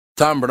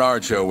Tom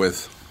Bernard Show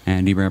with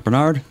Andy Brant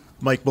Bernard,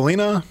 Mike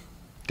Molina,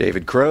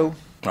 David Crow.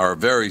 Our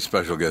very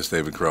special guest,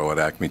 David Crow, at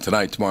Acme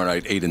tonight, tomorrow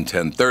night, 8 and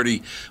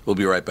 10:30. We'll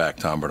be right back.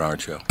 Tom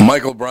Bernard Show.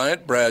 Michael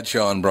Bryant,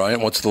 Bradshaw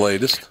Bryant, what's the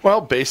latest?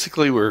 Well,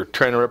 basically, we're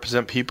trying to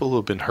represent people who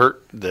have been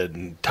hurt,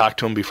 then talk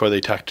to them before they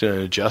talk to an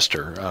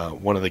adjuster.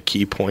 One of the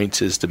key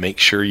points is to make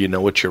sure you know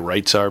what your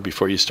rights are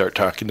before you start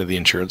talking to the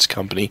insurance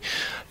company,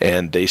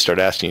 and they start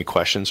asking you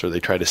questions or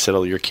they try to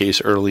settle your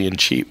case early and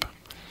cheap.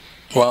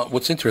 Well,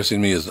 what's interesting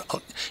to me is,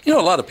 a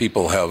lot of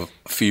people have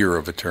fear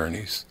of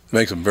attorneys. It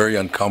makes them very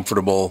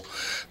uncomfortable.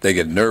 They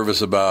get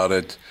nervous about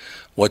it.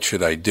 What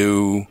should I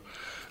do?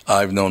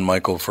 I've known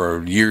Michael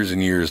for years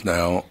and years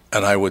now,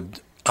 and I would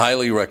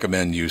highly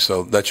recommend you.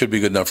 So that should be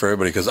good enough for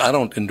everybody, because I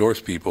don't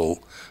endorse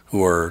people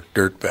who are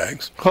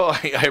dirtbags. Well,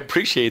 I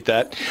appreciate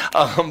that.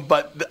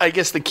 But I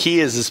guess the key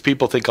is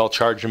people think I'll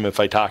charge them if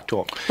I talk to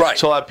them. Right.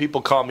 So a lot of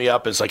people call me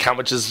up. It's like, how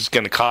much is this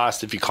going to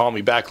cost if you call me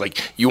back?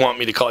 Like, you want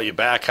me to call you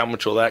back? How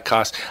much will that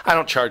cost? I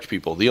don't charge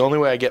people. The only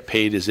way I get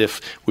paid is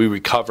if we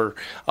recover,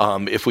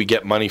 if we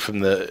get money from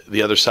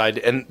the other side.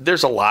 And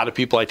there's a lot of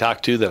people I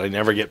talk to that I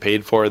never get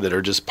paid for that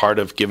are just part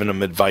of giving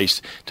them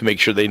advice to make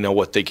sure they know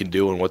what they can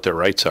do and what their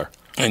rights are.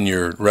 And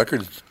your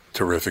record's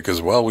terrific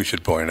as well, we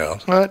should point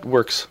out. Well, it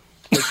works.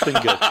 It's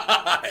been good.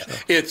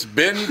 It's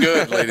been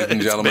good, ladies and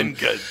gentlemen. It's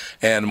been good.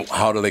 And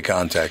how do they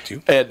contact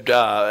you? And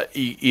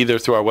either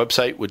through our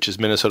website, which is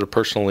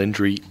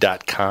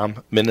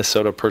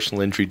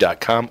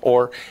minnesotapersonalinjury.com,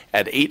 or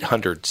at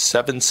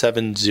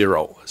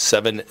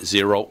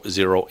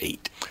 800-770-7008.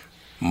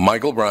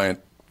 Michael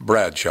Bryant,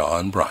 Bradshaw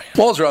and Bryant.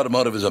 Walzer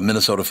Automotive is a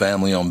Minnesota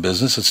family-owned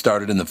business. It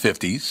started in the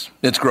 50s.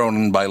 It's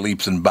grown by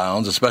leaps and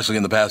bounds, especially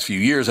in the past few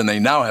years, and they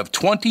now have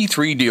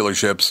 23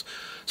 dealerships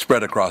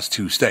spread across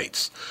 2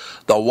 states.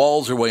 The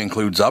Walzer way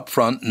includes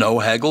upfront,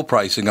 no-haggle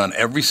pricing on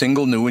every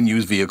single new and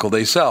used vehicle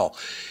they sell.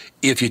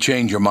 If you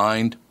change your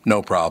mind,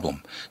 no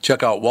problem.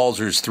 Check out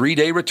Walzer's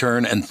 3-day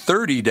return and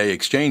 30-day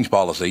exchange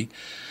policy.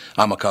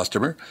 I'm a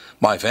customer.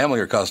 My family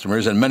are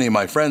customers, and many of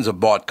my friends have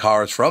bought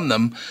cars from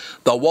them.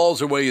 The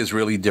Walzer way is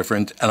really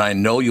different, and I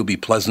know you'll be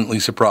pleasantly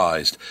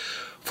surprised.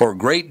 For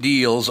great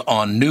deals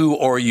on new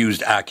or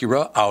used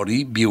Acura,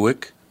 Audi,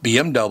 Buick,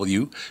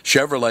 BMW,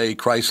 Chevrolet,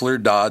 Chrysler,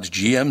 Dodge,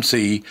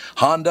 GMC,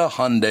 Honda,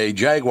 Hyundai,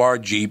 Jaguar,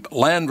 Jeep,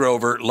 Land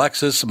Rover,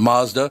 Lexus,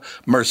 Mazda,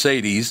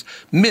 Mercedes,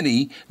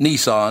 Mini,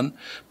 Nissan,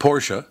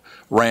 Porsche,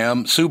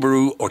 Ram,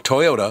 Subaru, or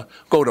Toyota,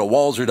 go to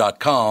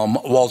Walzer.com,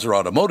 Walzer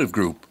Automotive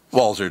Group,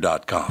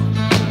 Walzer.com.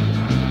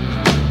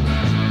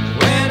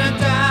 When I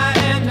die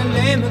and I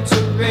lay me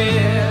to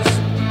rest,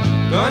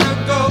 gonna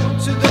go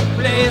to the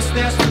place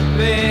that's the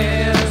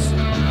best.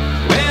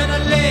 When I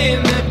lay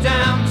me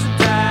down to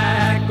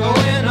die,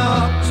 going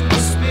up to the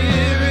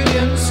spirit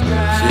in the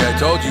sky. See, I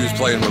told you he was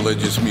playing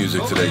religious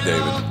music today,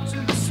 David.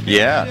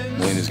 Yeah.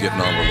 Wayne is getting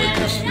all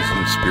religious. He's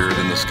from Spirit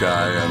in the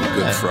Sky on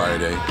Good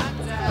Friday.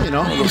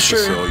 All I'm those sure,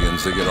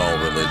 Sicilians, they get all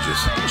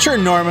religious. I'm sure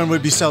Norman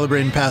would be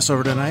celebrating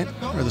Passover tonight,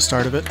 or the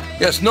start of it.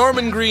 Yes,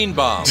 Norman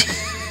Greenbaum.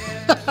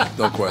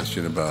 No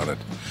question about it.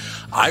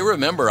 I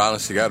remember,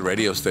 honest to God,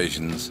 radio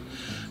stations,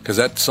 because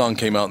that song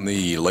came out in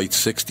the late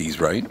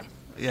 60s, right?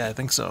 Yeah, I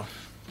think so.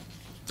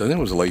 I think it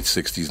was the late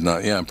 60s.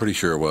 Yeah, I'm pretty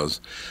sure it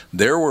was.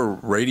 There were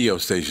radio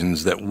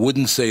stations that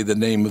wouldn't say the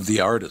name of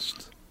the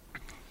artist.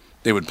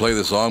 They would play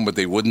the song, but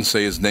they wouldn't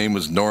say his name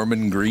was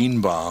Norman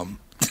Greenbaum.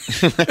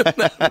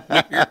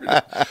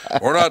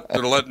 We're not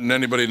letting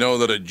anybody know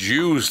that a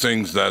Jew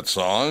sings that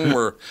song,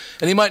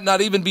 and he might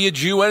not even be a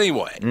Jew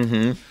anyway.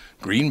 Mm-hmm.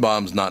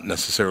 Greenbaum's not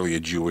necessarily a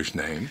Jewish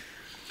name,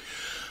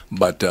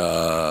 but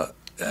I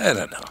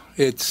don't know.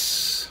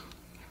 It's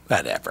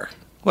whatever.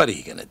 What are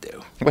you going to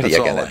do? What are you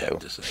going to do?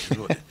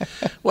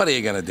 What are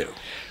you going to do?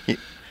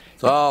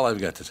 That's all I've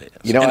got to say.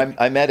 You know,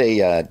 I met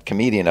a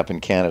comedian up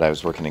in Canada. I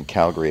was working in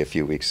Calgary a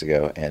few weeks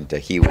ago, and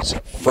he was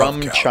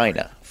from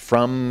China.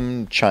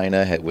 From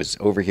China, was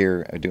over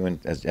here doing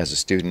as a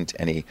student,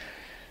 and he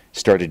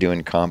started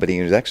doing comedy.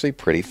 He was actually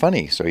pretty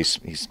funny. So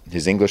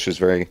his English was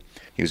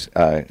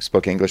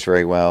spoke English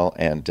very well,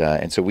 and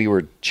so we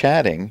were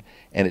chatting,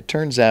 and it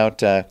turns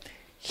out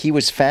he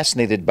was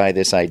fascinated by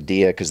this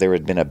idea because there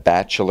had been a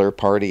bachelor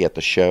party at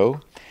the show,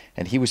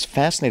 and he was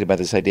fascinated by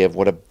this idea of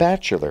what a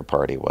bachelor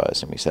party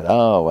was. And we said,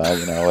 oh,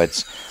 well,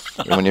 it's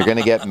when you're going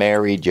to get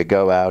married, you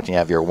go out and you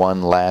have your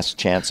one last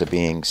chance of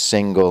being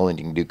single, and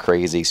you can do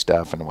crazy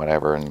stuff and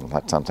whatever. And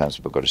sometimes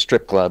people go to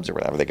strip clubs or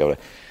whatever they go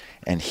to.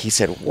 And he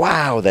said,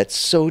 wow, that's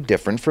so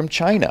different from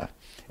China.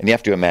 And you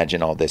have to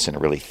imagine all this in a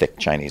really thick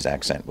Chinese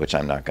accent, which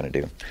I'm not going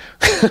to do.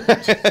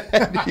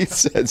 And he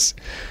says,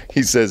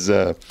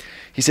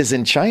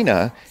 in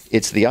China,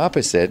 it's the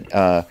opposite.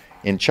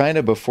 In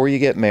China, before you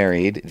get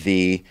married,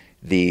 the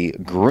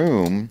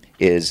groom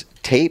is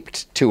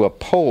taped to a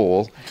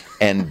pole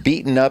and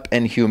beaten up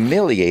and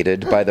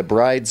humiliated by the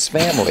bride's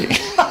family.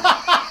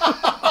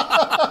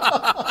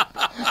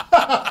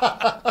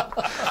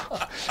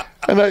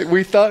 And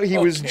we thought he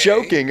was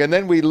joking, and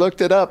then we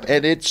looked it up,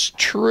 and it's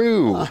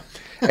true.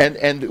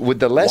 And what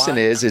the lesson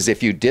is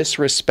if you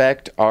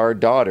disrespect our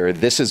daughter,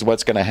 this is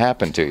what's going to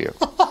happen to you.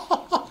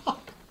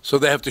 So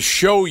they have to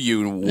show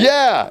you.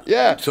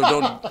 Yeah. So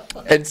don't.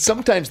 And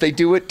sometimes they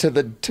do it to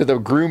the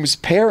groom's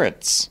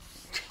parents.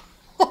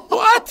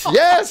 What?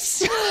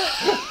 Yes.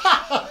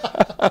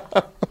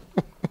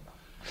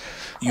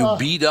 You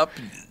beat up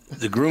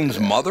the groom's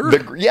mother?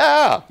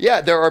 Yeah.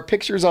 There are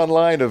pictures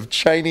online of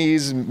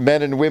Chinese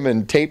men and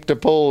women taped to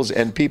poles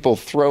and people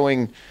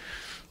throwing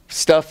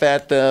stuff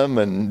at them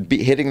and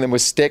hitting them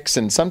with sticks.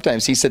 And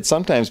sometimes, he said,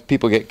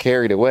 people get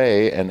carried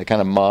away and the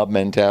kind of mob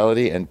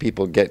mentality and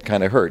people get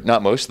kind of hurt.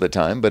 Not most of the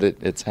time, but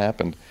it's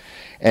happened.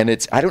 And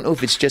I don't know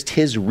if it's just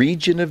his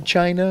region of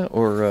China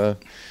or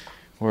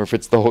if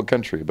it's the whole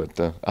country,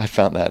 but I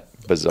found that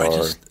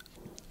bizarre.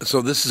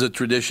 So this is a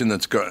tradition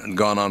that's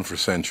gone on for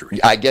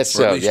centuries. I guess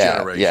so, yeah.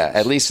 Generations. Yeah,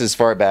 at least as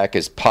far back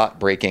as pot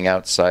breaking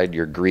outside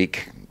your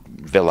Greek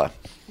villa.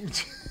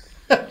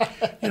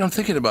 I'm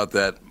thinking about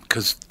that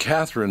because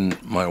Catherine,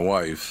 my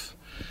wife,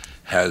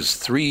 has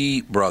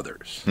 3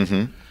 brothers.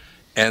 Mm-hmm.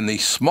 And the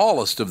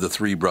smallest of the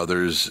 3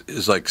 brothers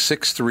is like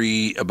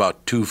 6'3",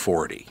 about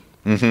 240.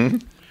 Mm-hmm.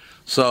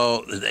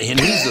 So, and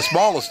he's the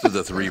smallest of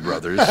the 3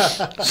 brothers.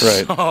 Right.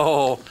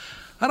 So,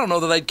 I don't know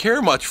that I'd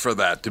care much for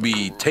that, to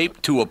be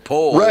taped to a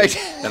pole right.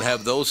 and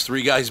have those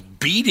 3 guys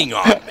beating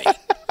on me.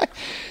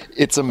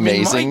 It's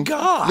amazing. I mean, my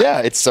God. Yeah,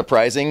 it's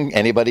surprising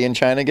anybody in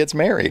China gets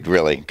married,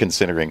 really,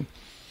 considering.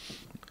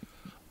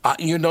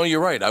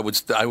 You're right. I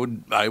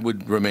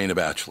would remain a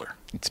bachelor.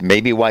 It's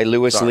maybe why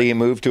Louis Lee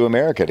moved to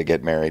America to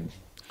get married.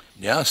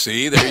 Yeah,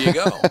 see, there you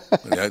go.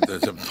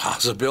 There's a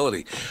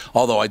possibility.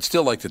 Although I'd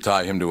still like to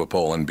tie him to a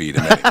pole and beat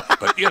him anyway.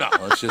 But,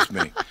 that's just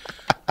me.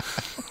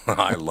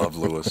 I love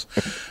Louis.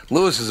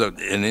 Louis is an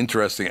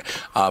interesting,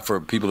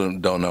 for people who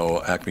don't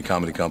know, Acme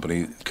Comedy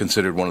Company,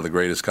 considered one of the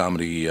greatest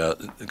comedy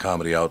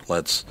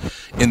outlets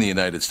in the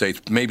United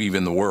States, maybe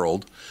even the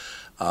world,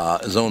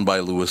 is owned by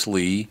Louis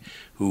Lee,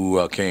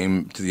 who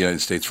came to the United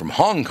States from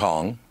Hong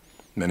Kong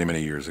many,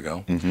 many years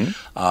ago.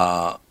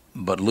 Mm-hmm.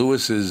 But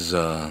Louis is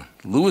a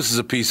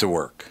piece of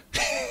work.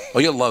 Oh,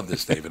 you'll love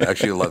this, David.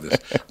 Actually, you'll love this.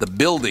 The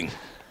building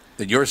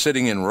that you're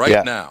sitting in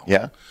now.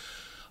 Yeah.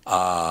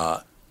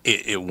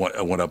 It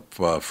went up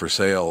for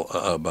sale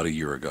about a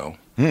year ago.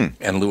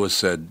 And Louis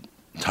said,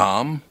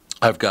 Tom,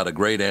 I've got a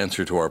great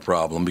answer to our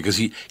problem, because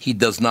he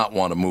does not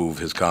want to move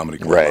his comedy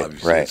club.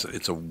 Obviously. Right.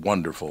 It's a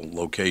wonderful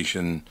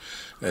location.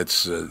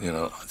 It's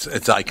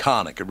it's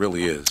iconic. It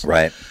really is.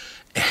 Right.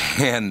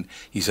 And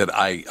he said,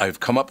 I've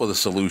come up with a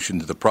solution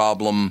to the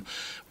problem.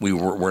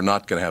 We're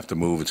not going to have to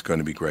move. It's going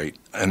to be great.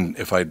 And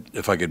if I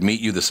could meet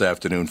you this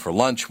afternoon for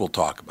lunch, we'll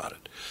talk about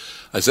it.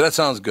 I said, that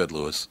sounds good,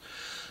 Louis.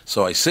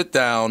 So I sit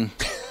down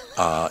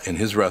in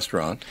his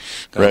restaurant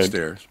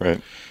downstairs.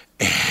 Right.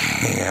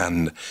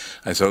 And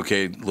I said,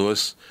 okay,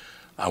 Louis,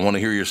 I want to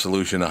hear your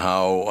solution to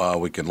how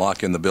we can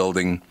lock in the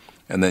building,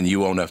 and then you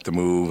won't have to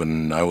move,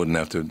 and I wouldn't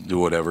have to do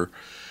whatever.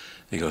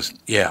 He goes,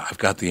 yeah, I've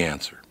got the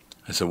answer.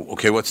 I said,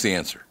 okay, what's the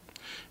answer?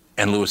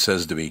 And Louis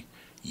says to me,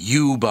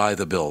 you buy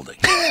the building.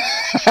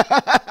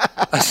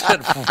 I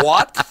said,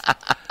 what?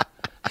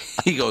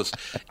 He goes,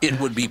 it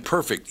would be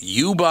perfect.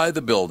 You buy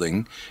the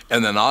building,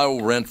 and then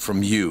I'll rent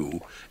from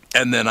you,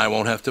 and then I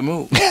won't have to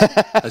move.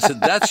 I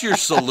said, that's your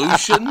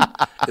solution,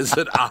 is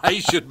that I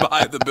should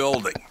buy the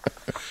building.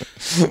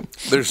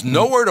 There's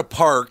nowhere to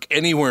park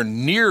anywhere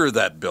near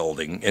that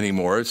building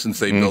anymore since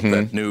they built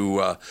that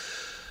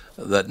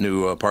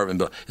new apartment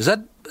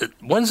building.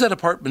 When's that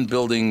apartment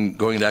building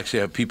going to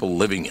actually have people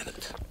living in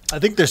it? I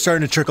think they're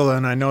starting to trickle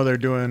in. I know they're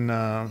doing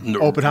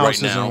open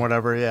houses right now. and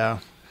whatever, yeah.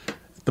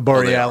 The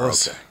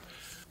Borealis. Okay.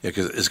 Yeah,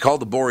 because it's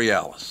called the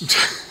Borealis.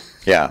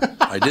 Yeah.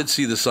 I did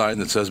see the sign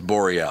that says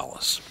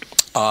Borealis.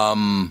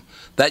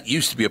 That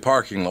used to be a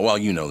parking lot. Well,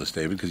 you know this,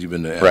 David, because you've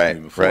been to Acme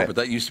before. Right. But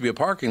that used to be a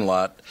parking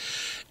lot.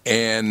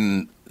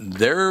 And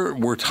there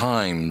were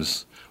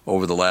times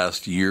over the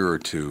last year or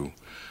two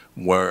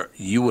where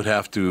I would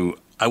have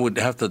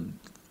to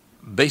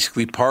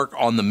basically park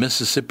on the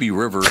Mississippi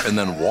River and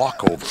then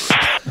walk over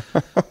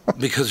it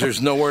because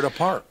there's nowhere to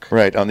park.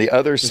 Right. On the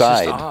other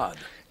side, just odd.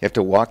 You have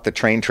to walk the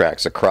train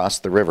tracks across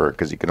the river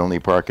because you can only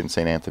park in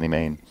St. Anthony,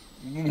 Maine.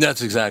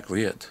 That's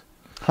exactly it.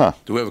 Huh.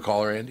 Do we have a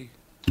caller, Andy?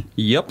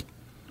 Yep.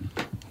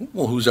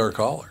 Well, who's our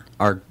caller?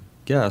 Our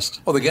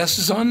guest. Oh, the guest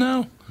is on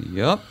now?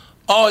 Yep.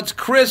 Oh, it's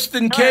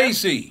Kristin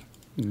Casey.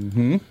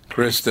 Mm-hmm.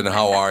 Kristin,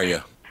 how are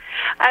you?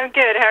 I'm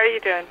good. How are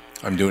you doing?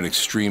 I'm doing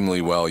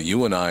extremely well.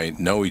 You and I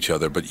know each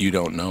other, but you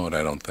don't know it,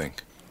 I don't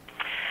think.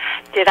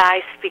 Did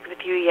I speak with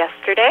you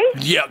yesterday?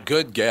 Yeah,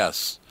 good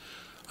guess.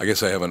 I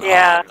guess I have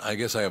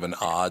an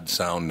odd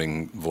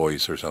sounding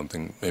voice or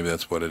something. Maybe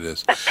that's what it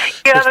is.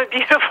 You have a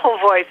beautiful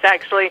voice,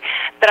 actually,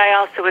 but I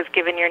also was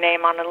given your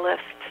name on a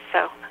list,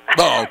 so.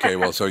 Oh, okay.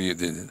 Well, so you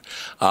did.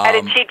 I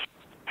did cheat.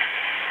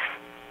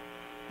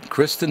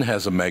 Kristin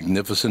has a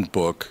magnificent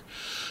book,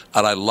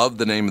 and I love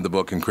the name of the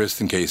book, and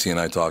Kristin Casey and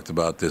I talked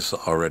about this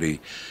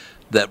already,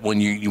 that when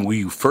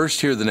you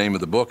first hear the name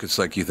of the book, it's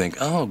like you think,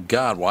 oh,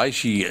 God, why is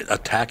she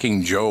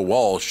attacking Joe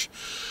Walsh?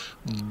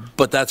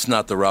 But that's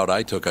not the route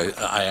I took.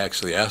 I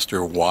actually asked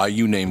her why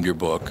you named your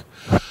book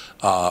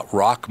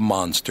Rock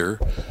Monster,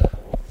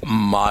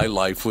 My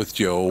Life with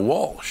Joe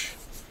Walsh,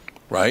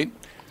 right?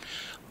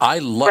 I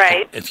love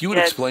Right. If you would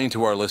Yes. explain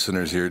to our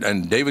listeners here,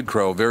 and David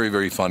Crow, very,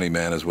 very funny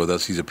man, is with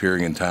us. He's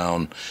appearing in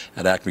town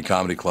at Acme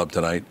Comedy Club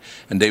tonight.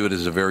 And David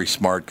is a very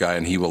smart guy,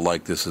 and he will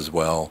like this as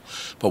well.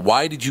 But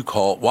why you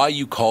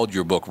called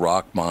your book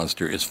Rock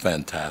Monster is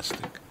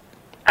fantastic.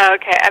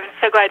 Okay, I'm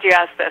so glad you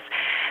asked this.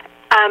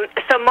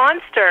 So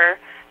monster,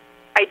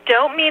 I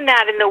don't mean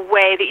that in the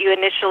way that you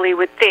initially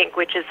would think,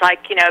 which is like,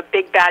 a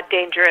big, bad,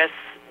 dangerous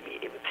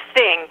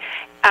thing.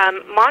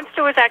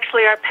 Monster was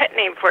actually our pet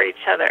name for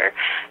each other.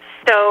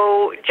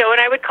 So Joe and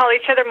I would call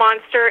each other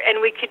Monster, and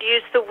we could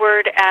use the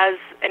word as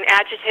an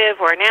adjective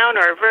or a noun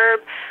or a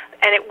verb.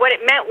 And what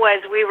it meant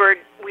was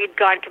we'd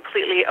gone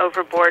completely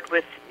overboard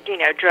with,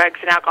 drugs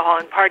and alcohol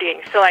and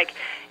partying. So, like,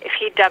 if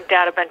he dumped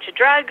out a bunch of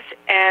drugs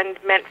and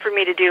meant for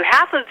me to do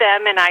half of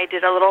them and I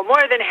did a little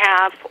more than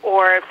half,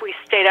 or if we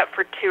stayed up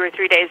for 2 or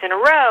 3 days in a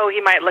row, he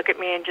might look at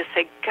me and just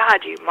say,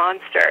 God, you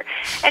monster.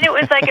 And it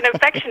was like an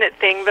affectionate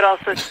thing, but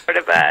also sort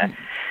of a...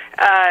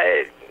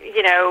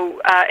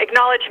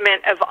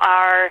 acknowledgement of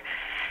our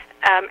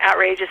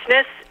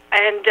outrageousness.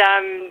 And,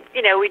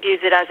 we'd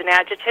use it as an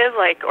adjective,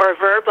 or a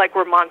verb, like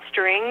we're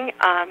monstering.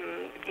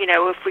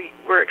 If we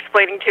were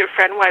explaining to a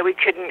friend why we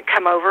couldn't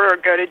come over or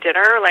go to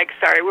dinner,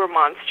 sorry, we're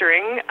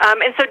monstering.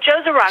 And so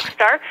Joe's a rock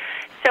star.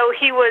 So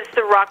he was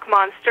the rock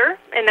monster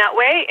in that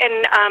way.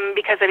 And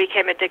because I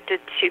became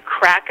addicted to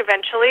crack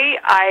eventually,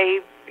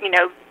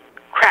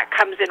 crack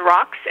comes in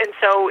rocks, and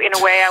so in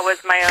a way I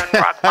was my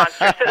own rock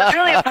monster. So it's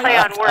really a play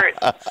on words.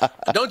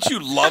 Don't you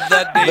love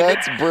that, David?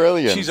 That's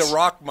brilliant. She's a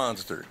rock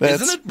monster.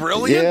 Isn't it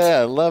brilliant?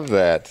 Yeah, I love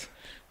that.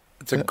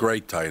 It's a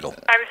great title.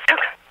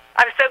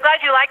 I'm so glad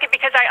you like it,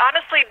 because I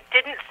honestly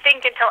didn't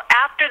think until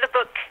after the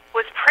book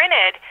was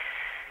printed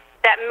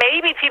that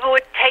maybe people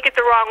would take it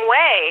the wrong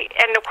way.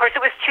 And of course it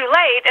was too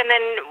late, and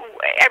then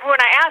everyone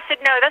I asked said,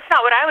 no, that's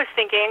not what I was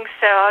thinking.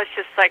 So I was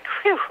just like,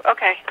 whew,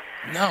 okay.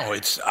 No,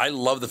 I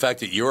love the fact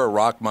that you're a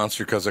rock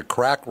monster because of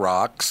crack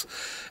rocks,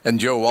 and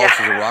Joe Walsh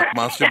is a rock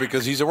monster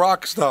because he's a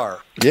rock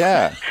star.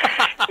 Yeah.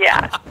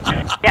 Yeah.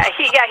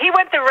 He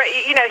went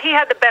he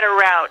had the better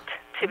route,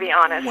 to be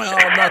honest. Well,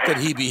 not that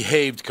he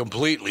behaved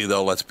completely,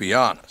 though, let's be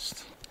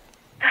honest.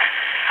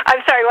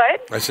 I'm sorry,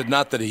 what? I said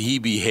not that he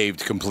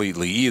behaved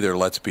completely either,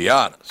 let's be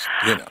honest,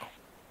 Well,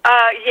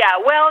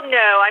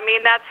 no. I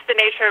mean, that's the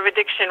nature of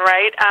addiction,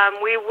 right?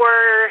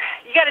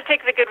 You got to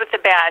take the good with the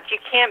bad. You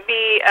can't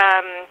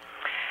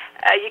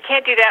you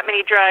can't do that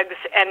many drugs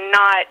and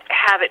not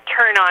have it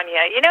turn on you.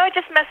 It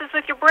just messes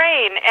with your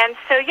brain. And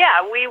so,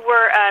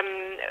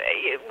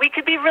 we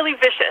could be really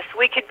vicious.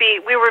 We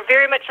were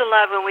very much in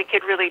love, and we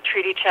could really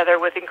treat each other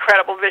with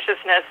incredible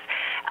viciousness.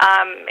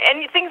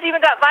 And things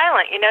even got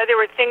violent. There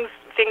were things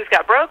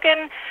got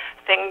broken,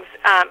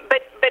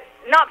 but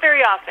not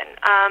very often.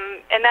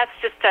 And that's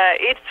just,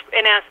 it's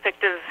an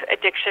aspect of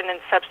addiction and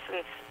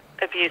substance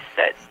abuse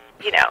that,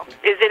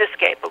 is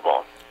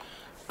inescapable.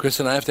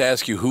 Kristin, I have to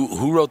ask you,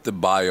 who wrote the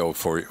bio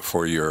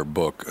for your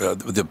book?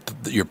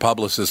 Your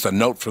publicist, a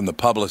note from the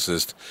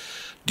publicist.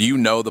 Do you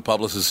know the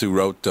publicist who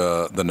wrote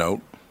the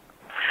note?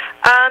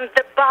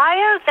 The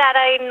bio that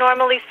I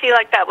normally see,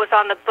 like that was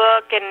on the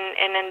book and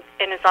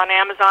is on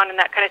Amazon and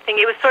that kind of thing.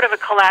 It was sort of a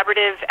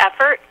collaborative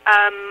effort.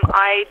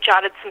 I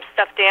jotted some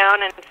stuff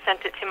down and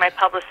sent it to my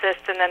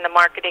publicist, and then the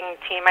marketing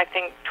team, I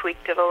think,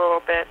 tweaked it a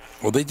little bit.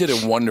 Well, they did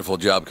a wonderful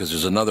job, because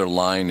there's another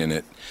line in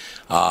it.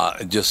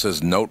 It just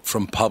says, note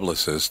from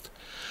publicist.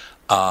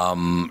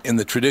 In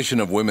the tradition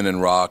of women in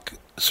rock,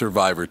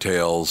 survivor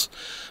tales,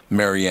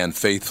 Marianne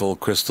Faithfull,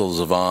 Crystal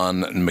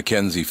Zavon, and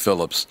Mackenzie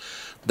Phillips.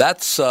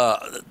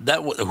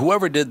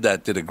 Whoever did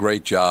that did a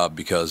great job,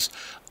 because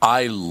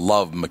I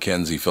love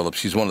Mackenzie Phillips.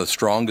 She's one of the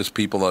strongest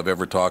people I've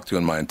ever talked to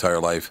in my entire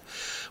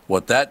life.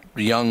 What that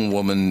young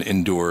woman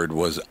endured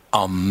was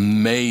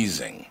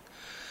amazing.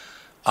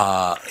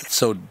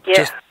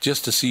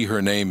 Just to see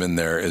her name in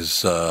there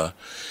is,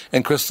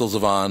 and Crystal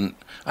Zavon.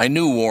 I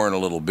knew Warren a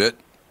little bit,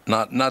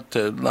 not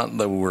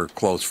that we were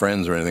close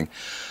friends or anything.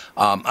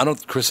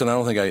 Kristin, I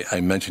don't think I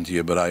mentioned to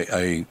you, but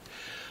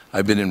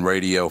I've been in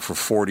radio for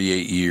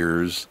 48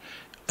 years,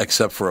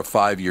 except for a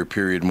 5-year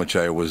period in which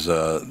I was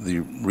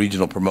the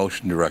regional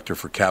promotion director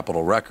for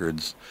Capitol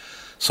Records.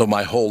 So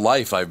my whole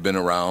life I've been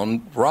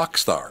around rock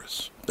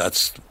stars.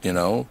 That's,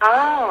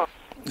 Oh.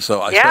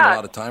 So I spent a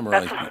lot of time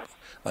around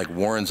like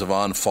Warren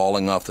Zevon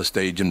falling off the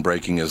stage and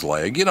breaking his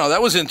leg.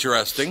 That was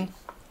interesting.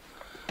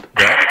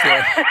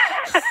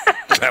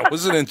 That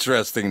was an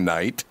interesting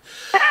night.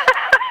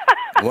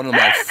 One of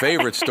my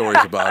favorite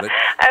stories about it.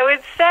 I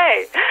would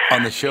say.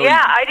 On the show.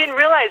 Yeah, I didn't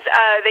realize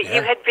that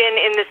you had been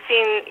in the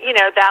scene,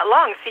 that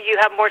long. So you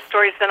have more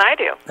stories than I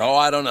do. Oh,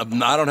 I don't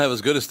have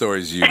as good a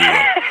stories as you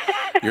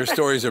do. Your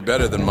stories are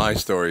better than my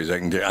stories. I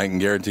can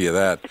guarantee you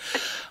that.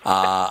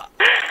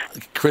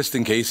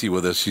 Kristin Casey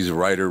with us. She's a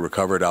writer,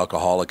 recovered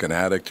alcoholic and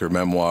addict. Her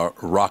memoir,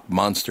 Rock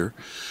Monster,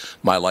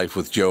 My Life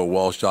with Joe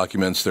Walsh,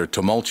 documents their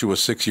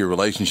tumultuous 6-year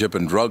relationship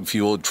and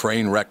drug-fueled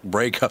train wreck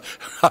breakup.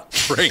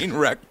 Train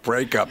wreck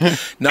breakup.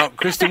 Now,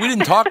 Kristin, we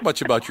didn't talk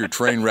much about your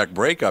train wreck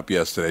breakup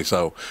yesterday,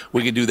 so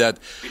we can do that.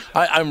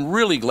 I'm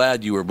really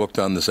glad you were booked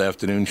on this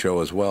afternoon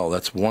show as well.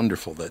 That's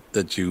wonderful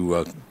that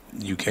you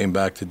came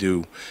back to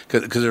do,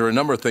 because there were a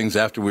number of things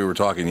after we were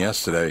talking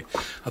yesterday.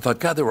 I thought,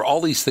 God, there were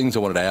all these things I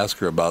wanted to ask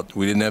her about.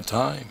 We didn't have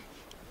time.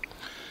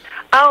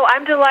 Oh,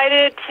 I'm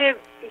delighted to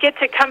get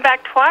to come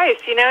back twice.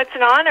 It's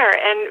an honor,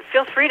 and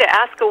feel free to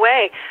ask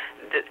away.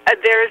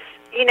 There's,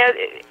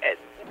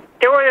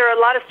 there were a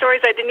lot of stories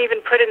I didn't even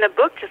put in the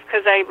book just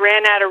because I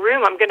ran out of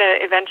room. I'm going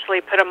to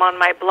eventually put them on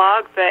my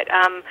blog, but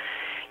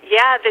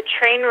yeah, the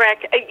train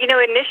wreck.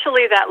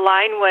 Initially that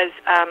line was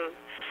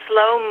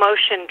slow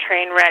motion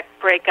train wreck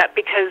breakup,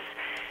 because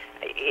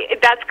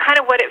that's kind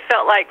of what it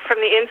felt like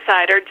from the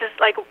inside, or just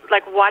like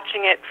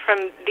watching it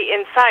from the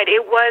inside.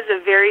 It was a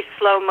very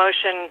slow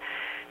motion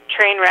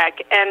train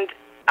wreck, and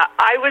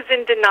I was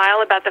in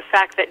denial about the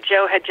fact that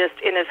Joe had just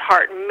in his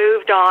heart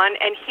moved on,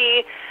 and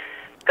he,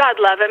 God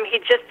love him, he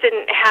just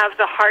didn't have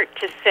the heart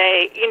to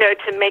say,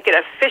 to make it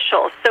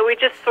official. So we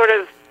just sort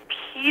of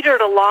petered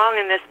along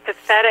in this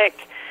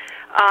pathetic,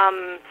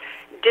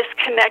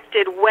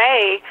 disconnected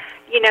way.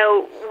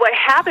 What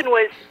happened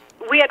was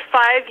we had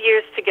 5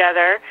 years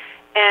together,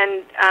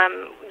 and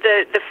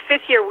the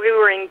 5th year we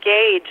were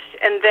engaged,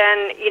 and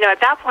then at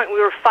that point we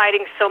were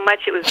fighting so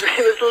much it was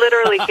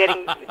literally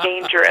getting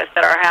dangerous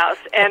at our house,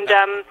 and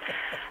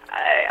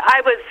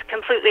I was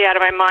completely out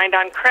of my mind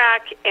on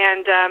crack,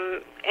 and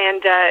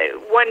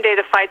one day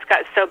the fights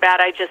got so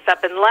bad I just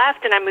up and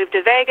left, and I moved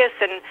to Vegas,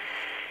 and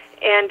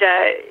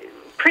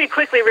pretty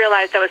quickly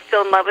realized I was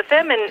still in love with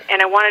him,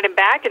 and I wanted him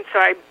back, and so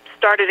I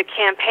started a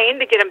campaign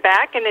to get him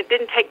back, and it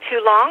didn't take too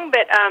long,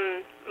 but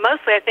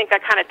mostly I think I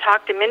kind of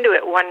talked him into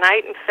it one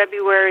night in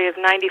February of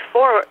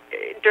 '94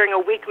 during a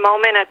weak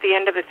moment at the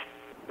end of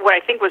what I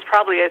think was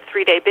probably a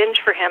 3-day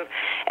binge for him.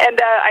 And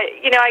I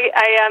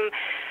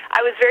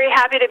was very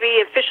happy to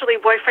be officially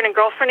boyfriend and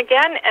girlfriend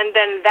again, and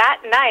then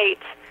that night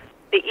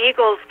the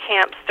Eagles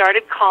camp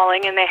started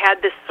calling, and they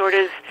had this sort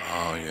of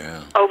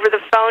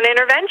over-the-phone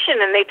intervention,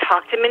 and they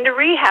talked him into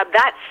rehab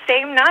that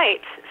same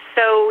night.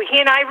 So he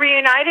and I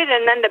reunited,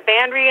 and then the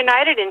band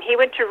reunited, and he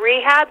went to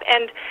rehab.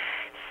 And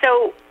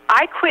so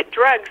I quit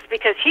drugs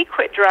because he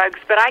quit drugs,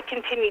 but I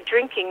continued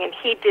drinking, and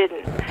he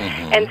didn't.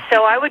 Mm-hmm. And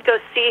so I would go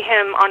see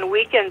him on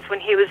weekends when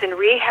he was in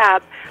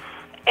rehab,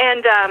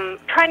 and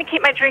trying to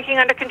keep my drinking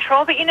under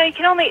control. But, you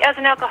can only, as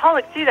an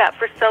alcoholic, do that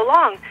for so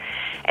long.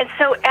 And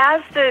so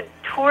as the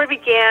tour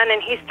began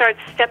and he starts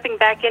stepping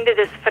back into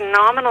this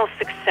phenomenal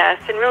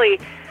success and really,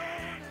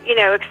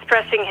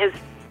 expressing his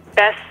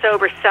best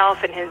sober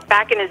self, and his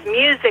back in his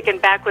music and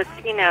back with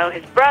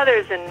his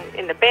brothers and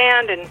in the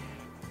band, and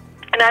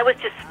I was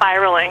just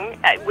spiraling,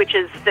 which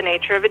is the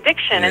nature of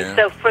addiction. And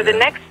so for the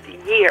next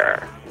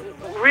year,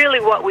 really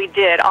what we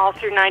did all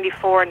through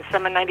 '94 and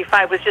some of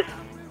 '95 was just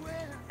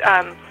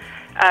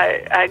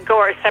go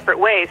our separate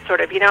ways,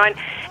 sort of,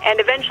 and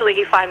eventually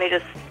he finally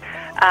just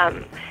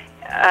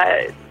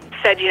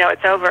said,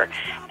 it's over.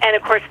 And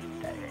of course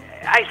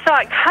I saw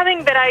it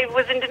coming, but I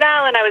was in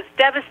denial and I was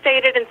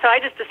devastated, and so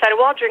I just decided,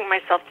 well, I'll drink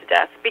myself to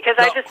death, because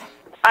I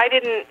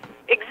didn't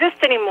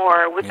exist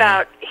anymore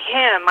without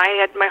him.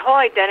 My whole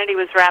identity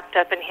was wrapped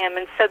up in him,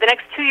 and so the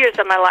next 2 years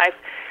of my life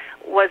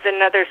was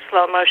another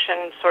slow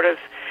motion sort of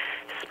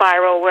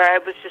spiral where I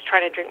was just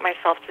trying to drink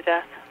myself to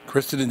death.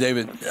 Kristin and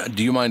David,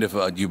 do you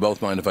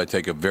both mind if I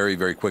take a very,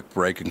 very quick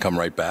break and come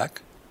right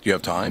back? Do you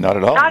have time? Not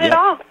at all. Not at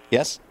all.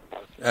 Yes.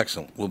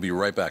 Excellent. We'll be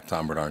right back.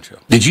 Tom Bernard Show.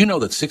 Did you know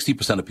that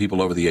 60% of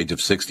people over the age of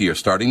 60 are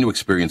starting to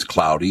experience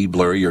cloudy,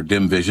 blurry, or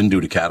dim vision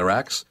due to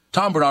cataracts?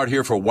 Tom Bernard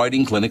here for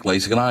Whiting Clinic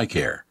LASIK and Eye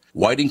Care.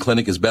 Whiting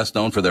Clinic is best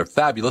known for their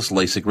fabulous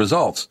LASIK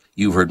results.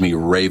 You've heard me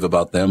rave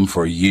about them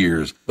for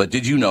years. But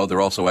did you know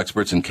they're also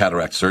experts in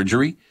cataract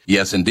surgery?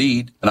 Yes,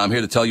 indeed. And I'm here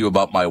to tell you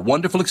about my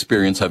wonderful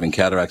experience having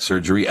cataract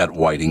surgery at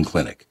Whiting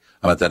Clinic.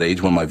 I'm at that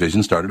age when my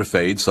vision started to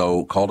fade,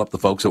 so called up the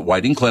folks at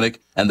Whiting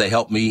Clinic, and they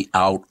helped me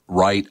out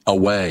right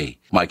away.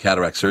 My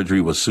cataract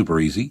surgery was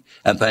super easy,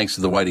 and thanks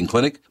to the Whiting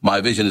Clinic,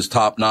 my vision is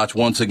top-notch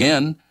once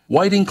again.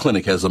 Whiting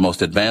Clinic has the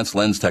most advanced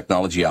lens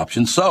technology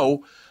options,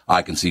 so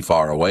I can see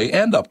far away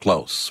and up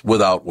close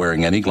without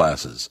wearing any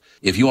glasses.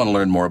 If you want to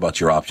learn more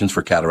about your options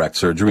for cataract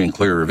surgery and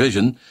clearer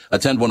vision,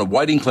 attend one of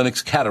Whiting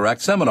Clinic's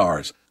cataract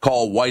seminars.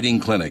 Call Whiting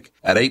Clinic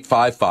at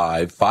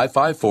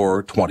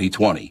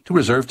 855-554-2020 to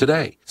reserve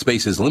today.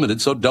 Space is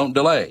limited, so don't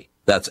delay.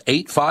 That's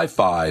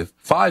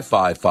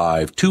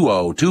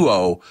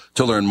 855-555-2020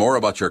 to learn more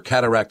about your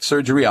cataract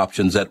surgery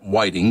options at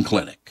Whiting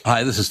Clinic.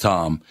 Hi, this is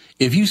Tom.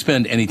 If you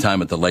spend any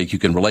time at the lake, you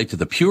can relate to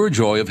the pure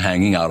joy of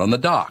hanging out on the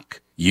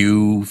dock.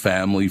 You,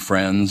 family,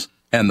 friends,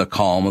 and the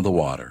calm of the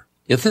water.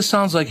 If this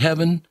sounds like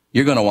heaven,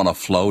 you're going to want a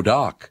Flow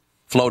dock.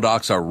 Flow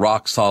docks are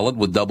rock solid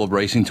with double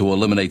bracing to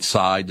eliminate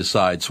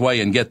side-to-side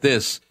sway. And get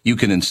this, you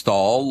can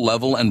install,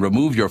 level, and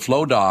remove your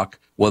Flow dock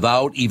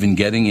without even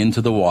getting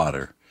into the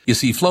water. You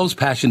see, Flow's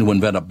passion to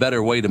invent a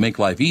better way to make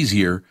life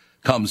easier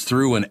comes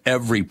through in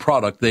every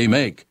product they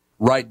make,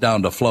 right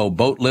down to Flow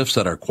boat lifts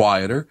that are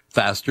quieter,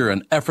 faster,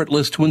 and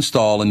effortless to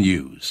install and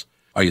use.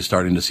 Are you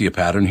starting to see a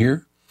pattern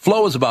here?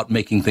 Flow is about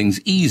making things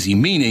easy,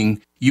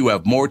 meaning you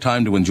have more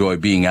time to enjoy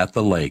being at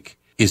the lake.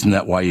 Isn't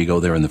that why you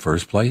go there in the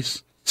first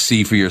place?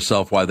 See for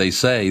yourself why they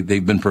say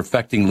they've been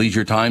perfecting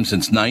leisure time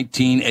since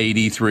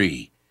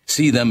 1983.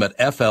 See them at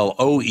FLOEINTL.com.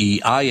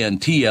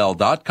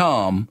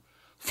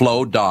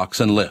 Flow Docks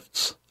and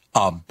Lifts.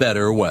 A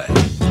better way.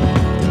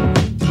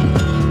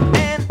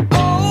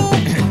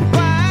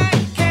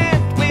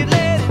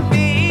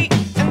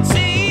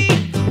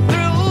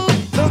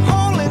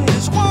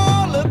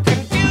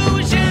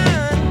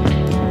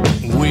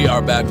 We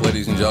are back,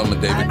 ladies and gentlemen.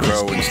 David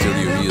Crow in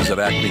studio. He is at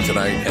Acme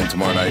tonight and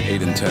tomorrow night,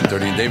 8 and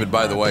 10:30. And David,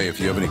 by the way, if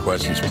you have any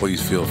questions,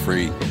 please feel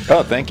free.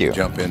 Oh, thank you.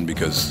 Jump in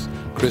because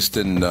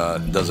Kristin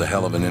does a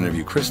hell of an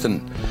interview.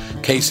 Kristin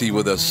Casey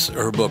with us,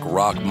 her book,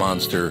 Rock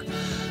Monster,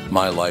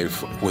 My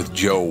Life with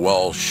Joe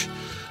Walsh.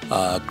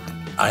 I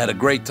had a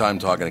great time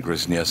talking to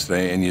Kristin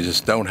yesterday, and you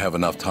just don't have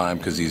enough time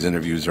because these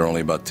interviews are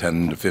only about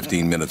 10 to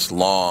 15 minutes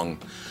long.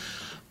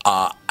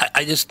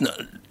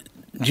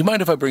 Do you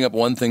mind if I bring up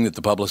one thing that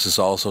the publicist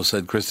also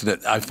said, Kristin,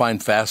 that I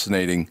find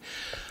fascinating?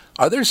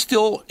 Are there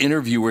still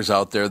interviewers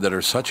out there that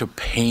are such a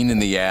pain in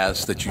the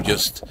ass that you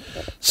just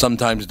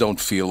sometimes don't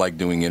feel like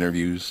doing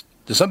interviews?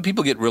 Do some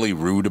people get really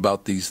rude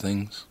about these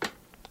things?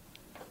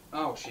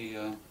 Oh, she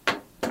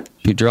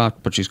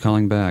dropped, but she's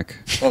calling back.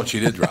 Oh, she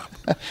did drop.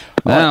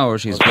 Now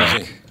she's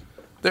back.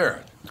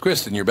 There.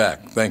 Kristin, you're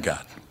back. Thank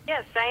God.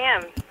 Yes, I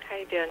am. How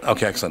you doing?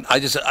 Okay, excellent. I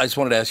just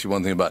wanted to ask you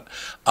one thing about.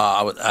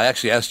 I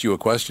actually asked you a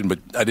question, but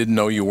I didn't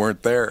know you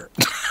weren't there.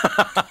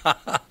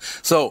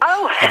 So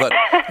I thought,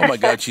 oh my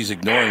God, she's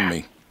ignoring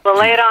me. Well,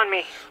 lay it on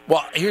me.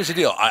 Well, here's the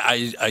deal.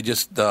 I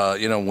just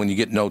when you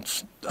get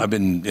notes, I've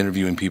been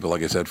interviewing people,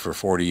 like I said, for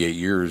 48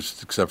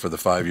 years, except for the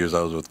 5 years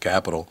I was with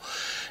Capital,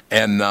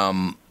 and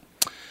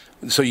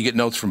so you get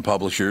notes from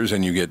publishers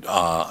and you get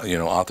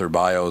author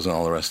bios and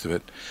all the rest of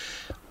it.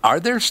 Are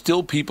there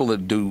still people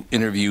that do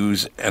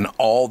interviews and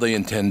all they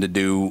intend to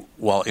do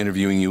while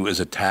interviewing you is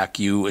attack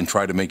you and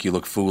try to make you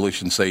look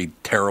foolish and say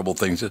terrible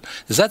things?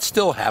 Does that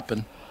still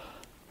happen?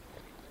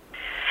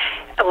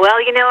 Well,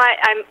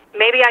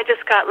 maybe I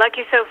just got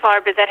lucky so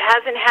far, but that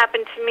hasn't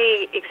happened to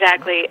me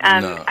exactly.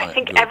 I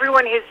think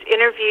everyone who's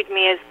interviewed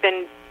me has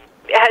been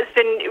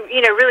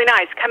really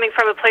nice, coming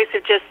from a place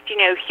of just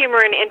humor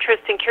and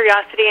interest and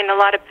curiosity, and a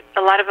lot of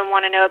them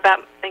want to know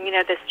about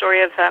the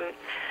story of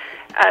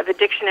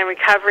addiction and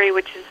recovery,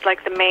 which is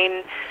like the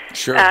main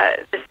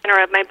the center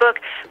of my book.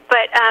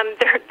 But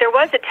there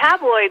was a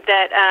tabloid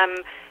that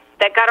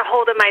got a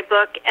hold of my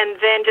book and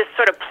then just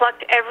sort of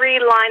plucked every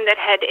line that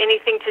had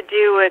anything to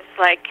do with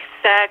like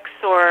sex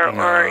or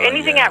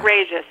anything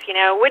outrageous,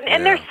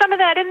 and there's some of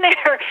that in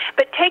there,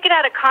 but take it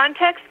out of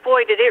context,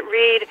 boy, did it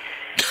read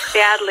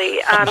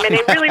badly. And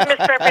it really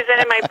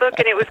misrepresented my book,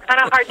 and it was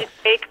kind of hard to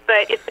take,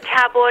 but it's a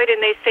tabloid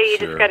and they say you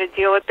just got to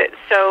deal with it.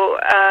 So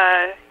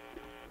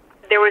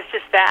there was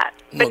just that.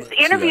 But the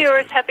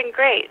interviewers have been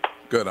great.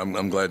 Good.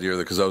 I'm glad to hear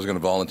that because I was going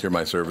to volunteer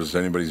my service. If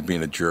anybody's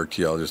being a jerk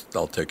to you,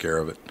 I'll take care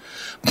of it.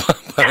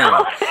 But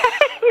anyway,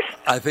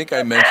 I think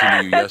I mentioned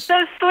to you That's so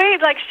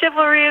sweet. Like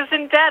chivalry is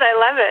in debt. I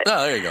love it.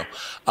 Oh, there you go.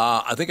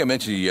 I think I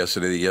mentioned to you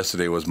yesterday that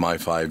yesterday was my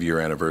 5-year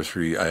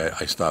anniversary.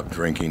 I stopped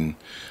drinking.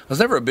 I was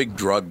never a big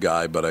drug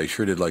guy, but I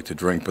sure did like to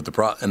drink. But the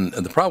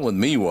problem with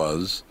me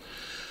was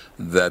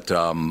that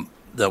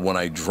when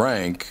I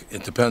drank,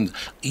 it depends.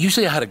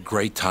 Usually I had a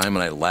great time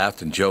and I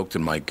laughed and joked,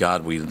 and my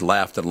God, we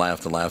laughed and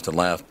laughed and laughed and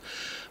laughed.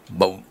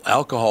 But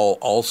alcohol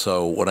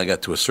also, when I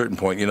got to a certain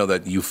point,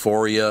 that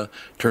euphoria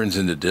turns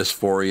into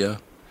dysphoria.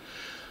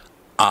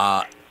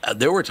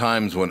 There were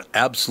times when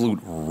absolute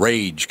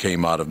rage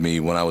came out of me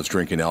when I was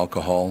drinking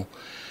alcohol,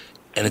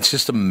 and it's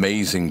just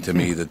amazing to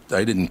me that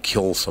I didn't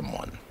kill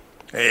someone.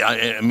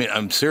 I mean,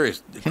 I'm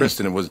serious,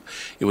 Kristin.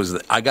 It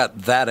was. I got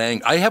that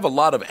angry. I have a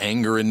lot of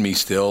anger in me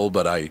still,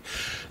 but I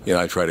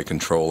try to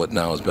control it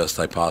now as best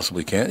I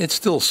possibly can. It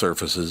still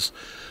surfaces,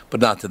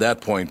 but not to that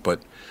point.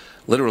 But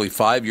literally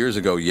 5 years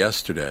ago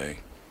yesterday,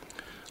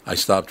 I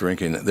stopped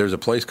drinking. There's a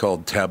place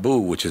called Taboo,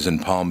 which is in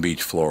Palm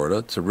Beach,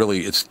 Florida.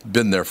 It's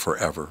been there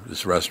forever,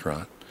 this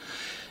restaurant.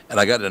 And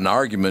I got in an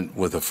argument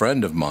with a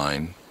friend of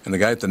mine, and the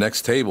guy at the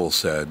next table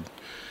said,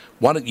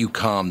 "Why don't you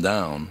calm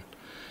down?"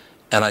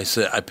 And I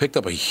picked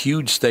up a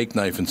huge steak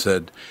knife and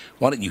said,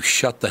 "Why don't you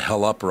shut the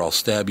hell up or I'll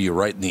stab you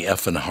right in the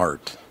effing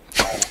heart."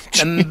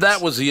 And that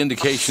was the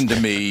indication to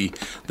me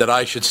that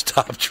I should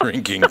stop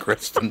drinking,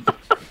 Kristin.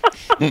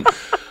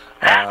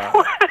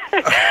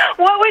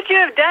 What would you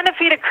have done if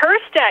he'd have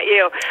cursed at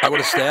you? I would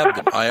have stabbed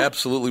him. I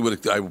absolutely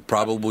would have. I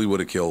probably would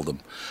have killed him.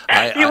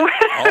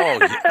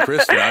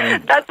 Kristin, I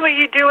mean, that's what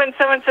you do when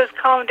someone says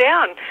 "calm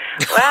down."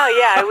 Well,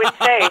 yeah, I would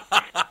say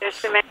there's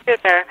some anger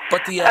there.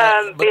 But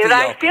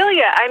I feel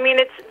you. I mean,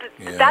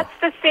 that's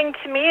the thing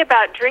to me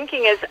about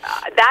drinking is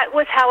that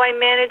was how I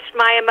managed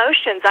my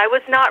emotions. I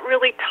was not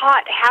really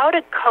taught how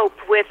to cope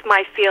with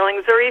my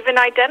feelings or even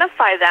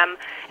identify them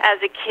as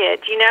a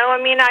kid. You know,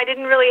 I mean, I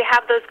didn't really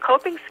have those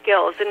coping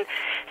skills, and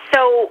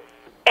so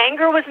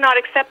anger was not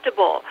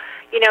acceptable.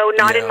 You know,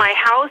 not in my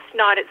house,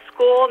 not at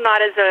school,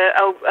 not as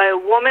a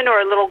woman or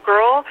a little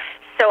girl.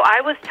 So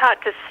I was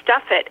taught to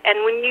stuff it,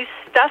 and when you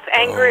stuff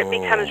anger, it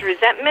becomes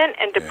resentment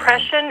and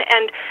depression,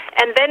 and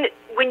then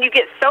when you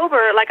get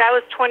sober, like I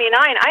was 29,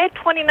 I had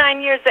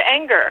 29 years of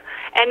anger,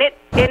 and it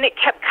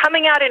kept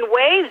coming out in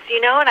waves,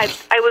 you know, and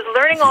I was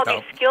learning all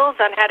these skills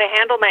on how to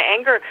handle my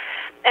anger,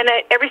 and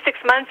every 6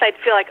 months I'd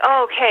feel like,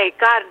 oh, okay,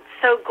 God,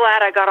 so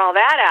glad I got all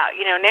that out,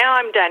 you know, now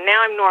I'm done,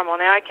 now I'm normal,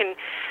 now I can,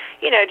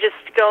 you know, just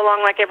go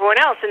along like everyone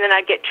else, and then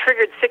I'd get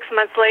triggered 6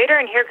 months later,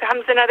 and here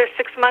comes another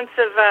 6 months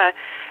of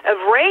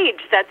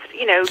rage. That's,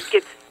 you know,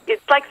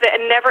 it's like the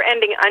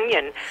never-ending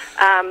onion.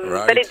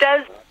 Right. But it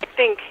does.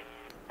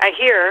 I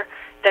hear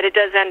that it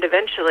does end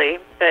eventually.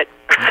 But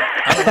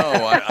I don't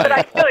know. but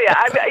I feel you.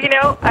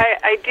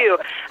 I do.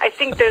 I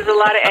think there's a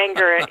lot of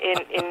anger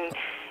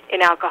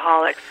in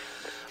alcoholics.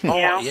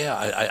 Oh,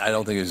 yeah. I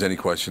don't think there's any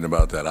question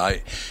about that.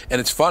 And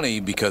it's funny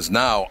because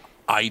now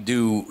I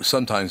do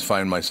sometimes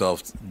find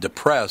myself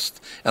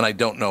depressed, and I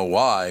don't know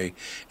why.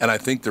 And I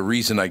think the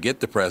reason I get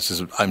depressed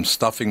is I'm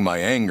stuffing my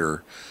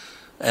anger.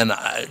 And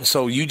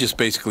so you just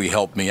basically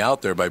helped me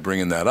out there by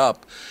bringing that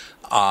up.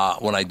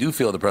 When I do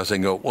feel depressed, I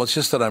can go, well, it's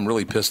just that I'm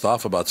really pissed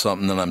off about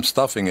something and I'm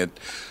stuffing it,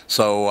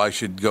 so I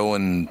should go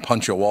and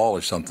punch a wall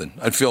or something.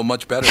 I'd feel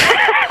much better.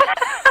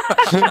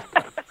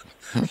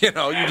 You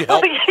know, you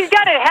help. Well, you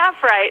got it half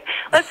right.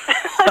 Let's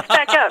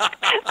back up.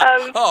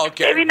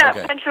 Okay. Maybe not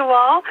punch a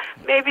wall.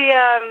 Maybe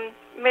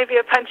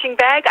a punching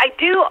bag.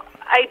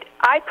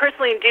 I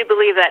personally do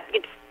believe that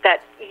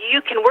that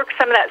you can work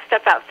some of that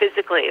stuff out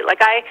physically.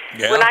 Like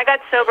when I got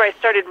sober, I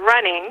started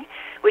running,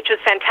 which was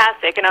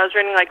fantastic, and I was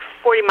running like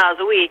 40 miles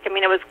a week. I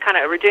mean, it was kind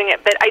of overdoing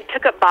it, but I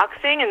took up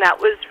boxing, and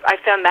I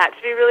found that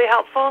to be really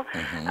helpful.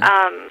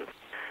 Mm-hmm.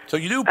 So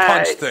you do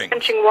punch things.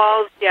 Punching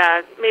walls,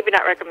 yeah, maybe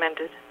not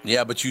recommended.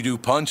 Yeah, but you do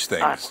punch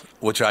things,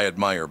 which I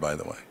admire, by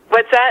the way.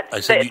 What's that?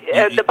 I said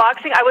the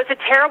boxing? I was a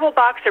terrible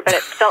boxer, but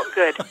it felt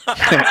good.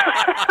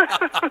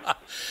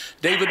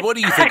 David, what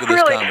do you think of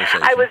this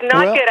conversation? I was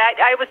not good.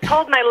 I was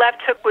told my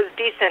left hook was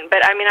decent,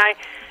 but I mean,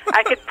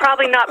 I could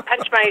probably not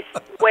punch my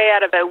way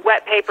out of a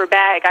wet paper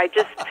bag.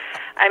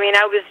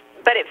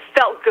 But it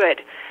felt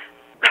good.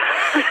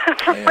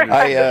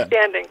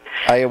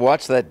 I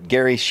watched that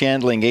Gary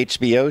Shandling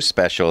HBO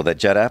special that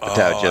Judd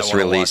Apatow just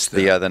released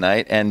the other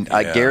night, and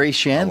Gary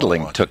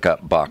Shandling took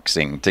up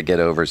boxing to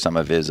get over some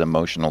of his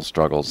emotional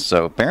struggles.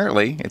 So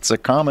apparently, it's a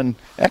common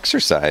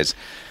exercise,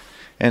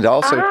 and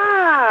also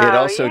it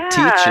also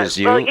teaches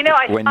you. Well, you know,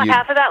 I saw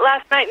half of that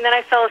last night, and then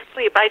I fell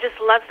asleep. I just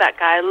love that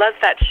guy. I love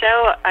that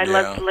show. I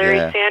loved Larry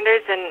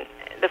Sanders, and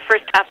the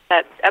first half of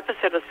that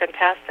episode was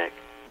fantastic.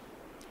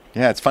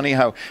 Yeah, it's funny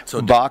how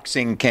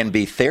boxing can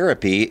be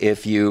therapy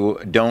if you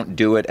don't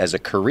do it as a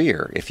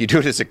career. If you do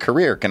it as a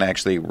career, it can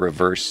actually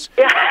reverse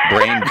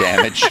brain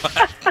damage.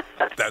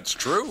 That's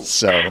true.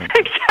 So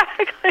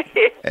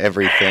exactly.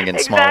 Everything in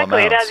small amounts.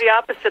 Exactly, it has the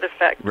opposite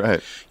effect.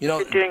 Right. You know,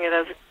 you're doing it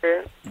as a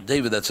career.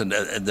 David,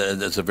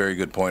 that's a very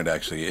good point.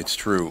 Actually, it's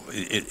true.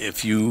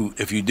 If you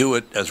do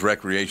it as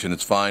recreation,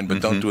 it's fine,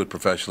 but don't do it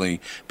professionally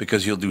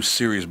because you'll do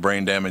serious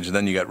brain damage, and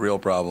then you got real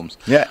problems.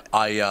 Yeah.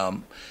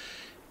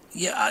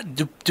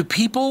 Do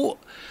people,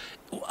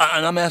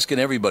 and I'm asking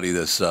everybody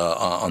this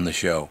on the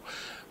show,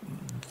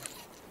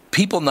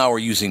 people now are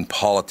using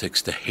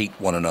politics to hate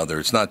one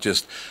another. It's not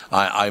just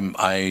I'm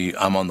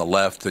on the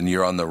left and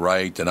you're on the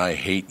right, and I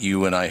hate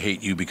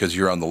you because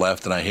you're on the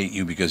left, and I hate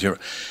you because you're.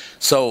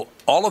 So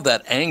all of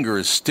that anger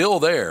is still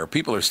there.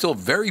 People are still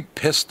very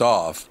pissed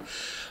off,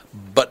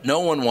 but no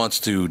one wants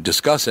to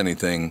discuss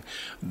anything.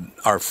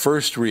 Our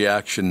first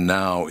reaction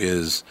now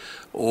is,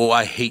 "Oh,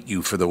 I hate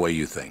you for the way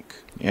you think."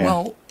 Yeah.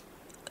 Well,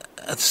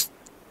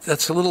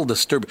 that's a little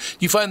disturbing.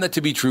 Do you find that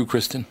to be true,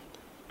 Kristin?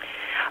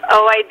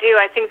 Oh, I do.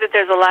 I think that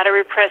there's a lot of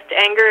repressed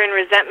anger and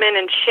resentment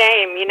and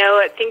shame. You know,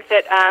 I think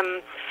that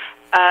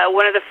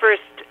one of the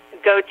first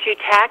go-to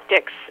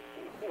tactics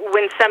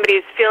when somebody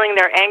is feeling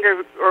their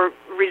anger or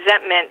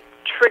resentment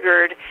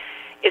triggered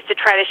is to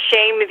try to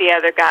shame the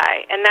other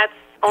guy. And that's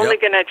only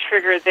going to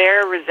trigger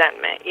their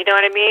resentment. You know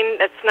what I mean?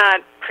 That's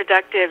not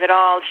productive at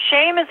all.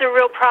 Shame is a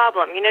real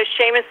problem. You know,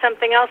 shame is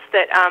something else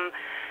that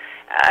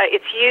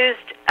it's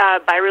used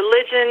by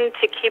religion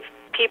to keep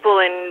people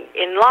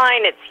in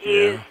line. It's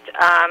used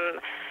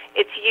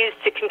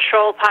to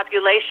control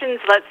populations.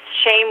 Let's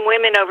shame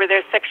women over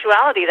their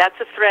sexuality. That's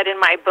a thread in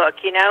my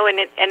book, you know.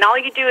 And all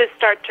you do is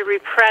start to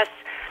repress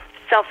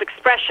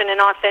self-expression and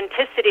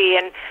authenticity.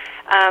 And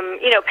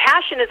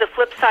passion is a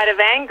flip side of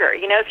anger.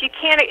 If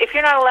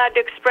you're not allowed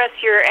to express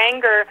your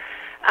anger,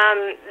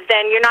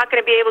 then you're not going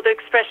to be able to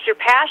express your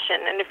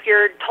passion. And if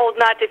you're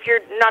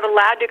not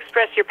allowed to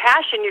express your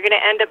passion, you're going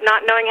to end up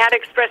not knowing how to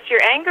express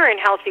your anger in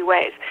healthy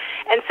ways.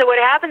 And so what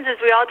happens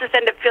is we all just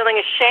end up feeling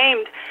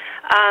ashamed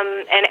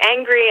and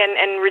angry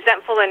and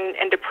resentful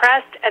and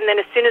depressed. And then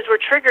as soon as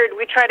we're triggered,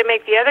 we try to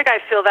make the other guy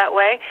feel that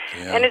way.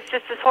 Yeah. And it's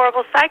just this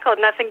horrible cycle.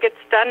 Nothing gets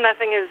done.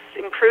 Nothing is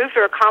improved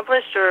or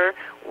accomplished or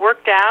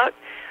worked out.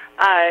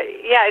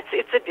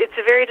 It's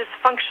a very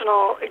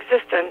dysfunctional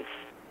existence,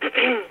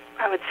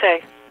 I would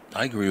say.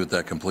 I agree with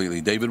that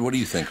completely. David, what do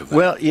you think of that?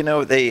 Well,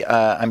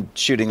 I'm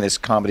shooting this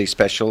comedy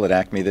special at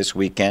Acme this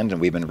weekend,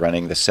 and we've been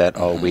running the set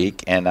all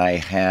week. And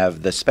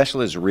the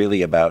special is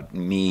really about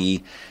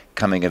me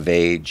coming of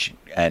age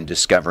and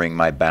discovering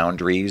my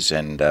boundaries,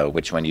 and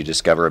which when you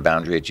discover a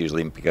boundary, it's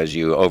usually because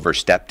you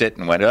overstepped it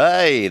and went,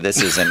 hey,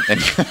 this isn't...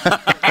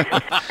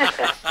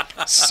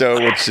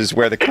 So, which is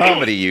where the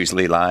comedy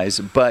usually lies.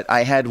 But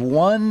I had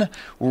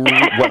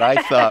what I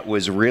thought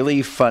was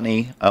really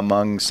funny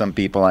among some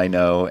people I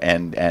know,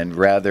 and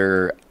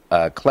rather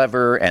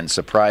clever and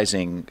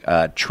surprising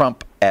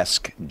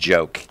Trump-esque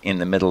joke in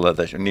the middle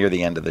of near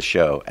the end of the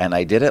show. And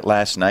I did it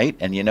last night,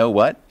 and you know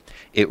what?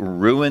 It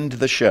ruined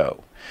the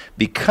show.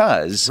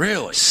 Because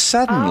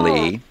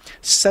suddenly,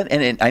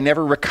 I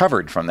never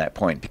recovered from that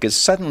point, because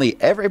suddenly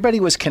everybody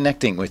was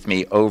connecting with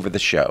me over the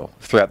show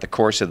throughout the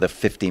course of the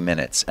 50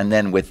 minutes. And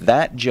then with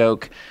that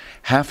joke,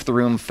 half the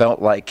room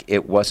felt like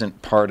it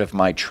wasn't part of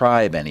my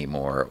tribe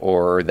anymore,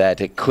 or that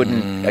it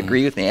couldn't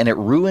agree with me, and it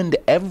ruined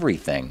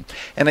everything.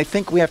 And I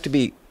think we have to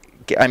be...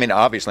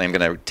 obviously I'm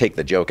going to take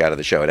the joke out of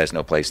the show. It has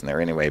no place in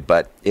there anyway.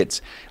 But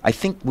I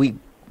think we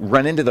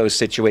run into those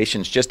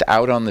situations just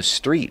out on the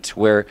street,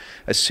 where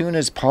as soon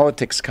as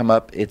politics come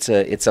up, it's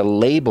a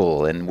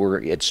label, and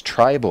it's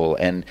tribal,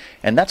 and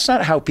that's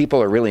not how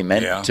people are really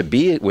meant to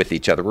be with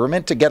each other. We're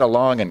meant to get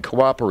along and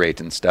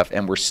cooperate and stuff,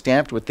 and we're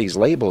stamped with these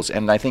labels.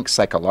 And I think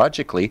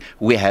psychologically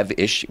we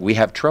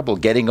have trouble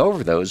getting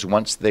over those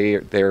once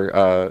they're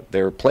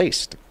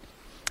placed.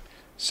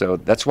 So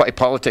that's why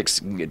politics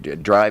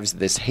drives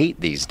this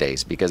hate these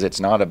days, because it's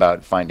not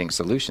about finding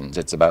solutions;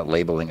 it's about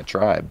labeling a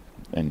tribe.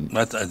 And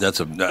that's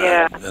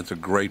a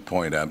great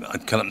point.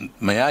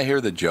 May I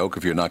hear the joke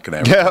if you're not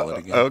going to ever tell it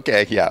again?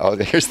 Okay, yeah. Oh,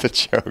 here's the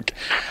joke.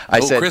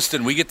 I said,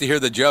 Kristin, we get to hear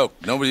the joke.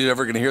 Nobody's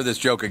ever going to hear this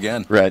joke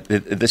again. Right.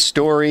 The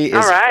story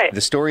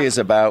is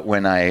about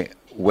when I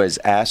was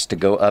asked to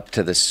go up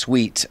to the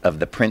suite of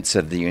the Prince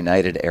of the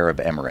United Arab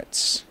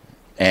Emirates,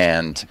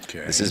 and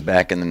this is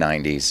back in the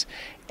 90s,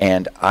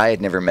 and I had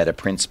never met a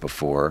prince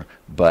before,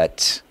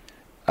 but.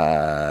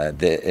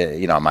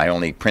 My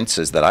only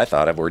princes that I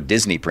thought of were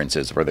Disney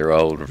princes, where they're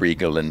all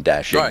regal and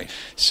dashing. Right.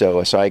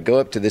 So I go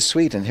up to this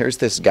suite, and here's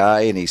this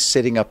guy, and he's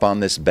sitting up on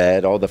this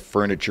bed. All the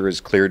furniture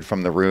is cleared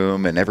from the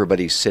room, and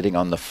everybody's sitting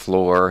on the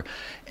floor.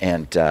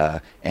 And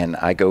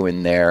I go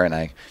in there, and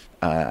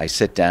I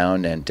sit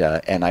down, and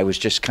I was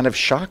just kind of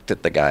shocked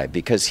at the guy,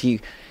 because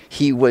he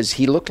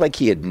looked like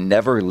he had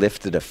never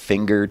lifted a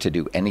finger to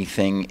do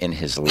anything in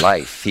his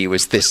life. He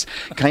was this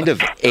kind of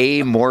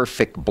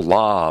amorphic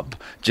blob,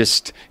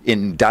 just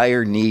in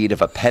dire need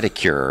of a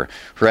pedicure,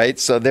 right?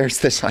 So there's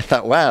this, I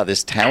thought, wow,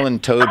 this Talon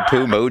Toad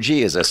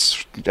Poomoji is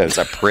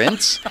a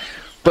prince?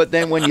 But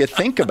then when you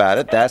think about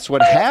it, that's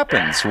what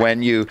happens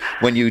when you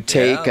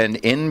take an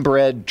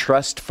inbred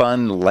trust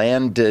fund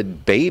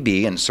landed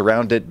baby and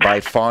surround it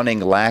by fawning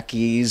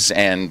lackeys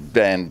and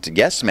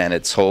yes men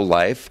its whole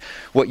life.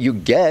 What you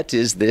get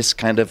is this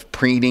kind of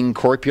preening,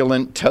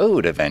 corpulent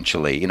toad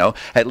eventually.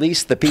 At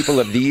least the people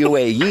of the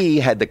UAE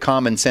had the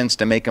common sense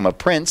to make him a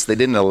prince. They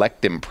didn't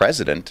elect him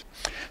president.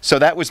 So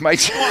that was my...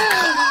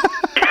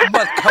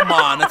 But come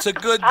on, it's a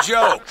good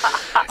joke.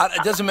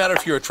 It doesn't matter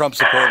if you're a Trump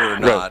supporter or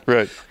not.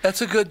 Right.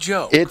 That's a good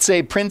joke. It's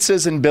a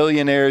princes and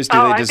billionaires,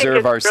 do they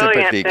deserve our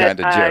sympathy kind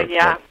of joke.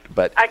 Yeah.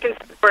 But I can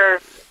see where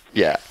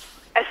a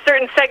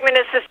certain segment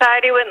of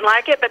society wouldn't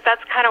like it, but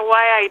that's kind of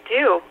why I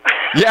do.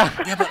 Yeah,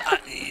 but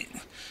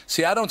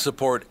I don't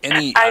support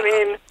any...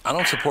 I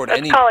don't support let's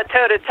any... call it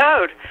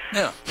toe-to-toad.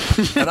 Yeah,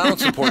 and I don't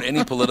support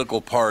any political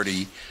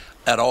party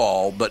at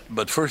all,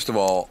 but first of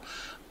all,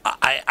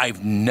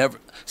 I've never...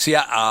 See,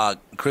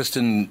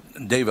 Kristin,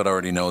 David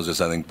already knows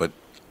this, I think, but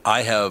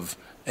I have,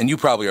 and you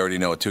probably already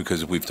know it too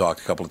because we've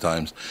talked a couple of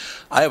times,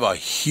 I have a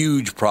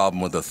huge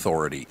problem with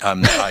authority.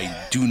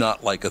 I do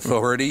not like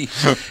authority,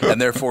 and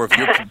therefore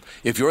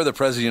if you're the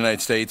President of the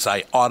United States,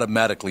 I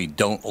automatically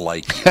don't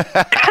like you.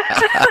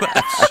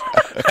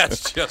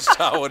 That's just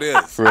how it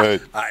is.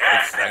 Right.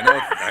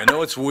 I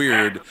know it's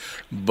weird,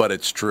 but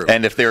it's true.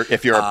 And if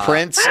you're a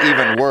prince,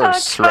 even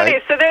worse, funny.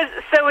 right?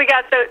 So we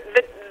got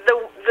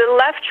the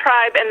left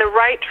tribe and the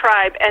right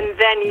tribe, and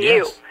then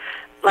you,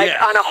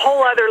 on a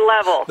whole other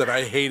level. That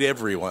I hate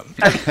everyone.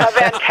 Of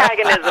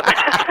antagonism.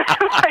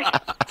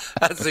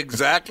 That's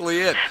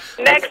exactly it.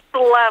 Next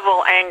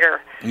level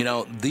anger. You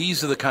know,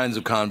 these are the kinds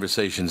of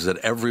conversations that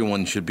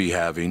everyone should be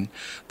having.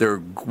 They're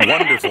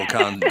wonderful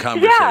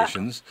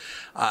conversations.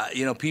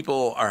 You know,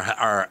 people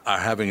are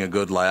having a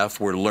good laugh.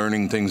 We're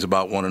learning things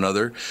about one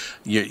another.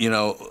 You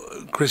know,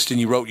 Kristin,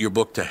 you wrote your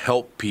book to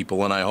help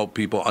people, and I hope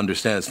people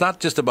understand. It's not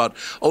just about,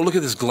 oh, look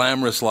at this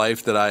glamorous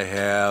life that I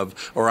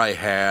have or I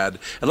had,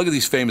 and look at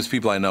these famous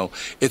people I know.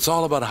 It's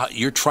all about how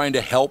you're trying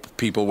to help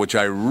people, which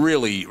I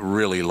really,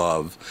 really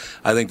love.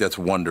 I think that's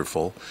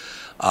wonderful.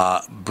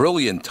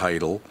 Brilliant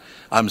title.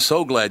 I'm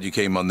so glad you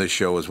came on this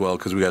show as well,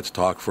 because we got to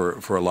talk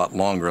for a lot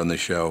longer on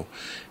this show.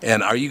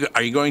 And are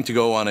you going to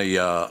go on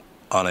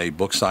a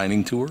book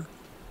signing tour?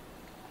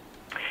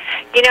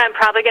 You know, I'm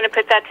probably going to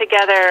put that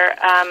together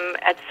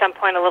at some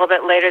point a little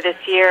bit later this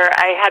year.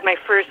 I had my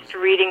first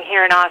reading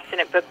here in Austin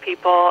at Book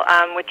People,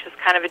 which was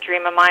kind of a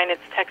dream of mine.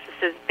 It's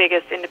Texas's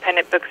biggest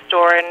independent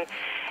bookstore, and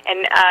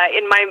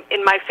in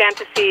my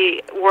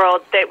fantasy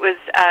world, that was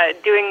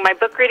doing my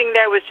book reading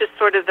there was just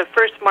sort of the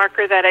first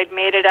marker that I'd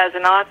made it as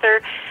an author.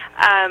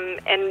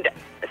 And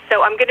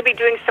so I'm going to be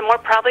doing some more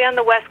probably on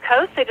the West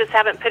Coast. I just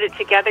haven't put it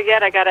together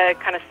yet. I got to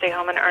kind of stay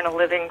home and earn a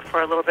living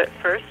for a little bit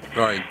first.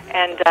 Right.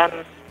 And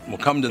we'll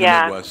come to the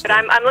Midwest. But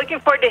I'm looking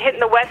forward to hitting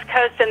the West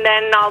Coast, and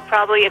then I'll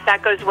probably, if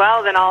that goes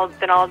well, then I'll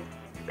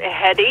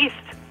head east.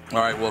 All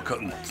right. Well,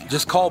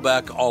 just call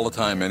back all the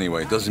time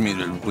anyway. It doesn't mean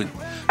that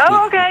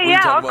I'll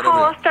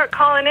start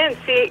calling in,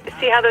 see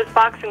how those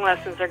boxing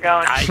lessons are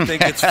going. I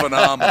think it's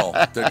phenomenal.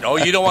 Oh,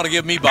 you don't want to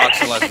give me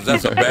boxing lessons.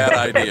 That's a bad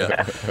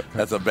idea.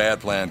 That's a bad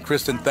plan.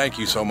 Kristin, thank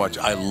you so much.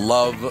 I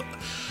love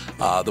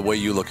the way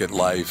you look at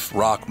life.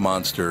 Rock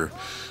Monster,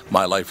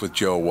 My Life with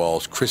Joe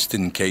Walsh,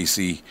 Kristin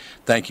Casey,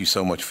 thank you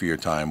so much for your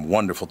time.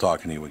 Wonderful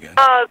talking to you again.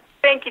 Oh,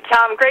 thank you,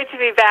 Tom. Great to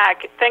be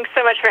back. Thanks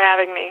so much for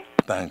having me.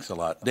 Thanks a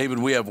lot. David,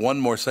 we have one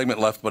more segment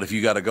left, but if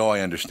you got to go,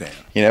 I understand.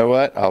 You know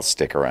what? I'll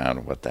stick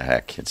around. What the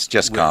heck? It's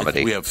just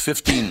comedy. We have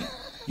 15.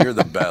 You're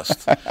the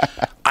best.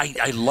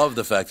 I love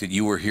the fact that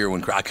you were here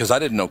because I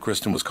didn't know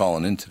Kristin was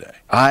calling in today.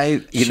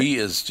 She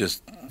is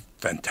just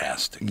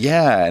fantastic.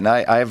 Yeah, and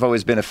I've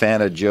always been a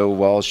fan of Joe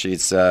Walsh.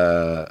 He's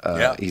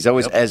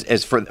always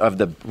as for of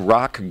the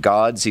rock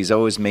gods, he's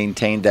always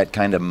maintained that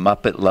kind of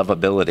Muppet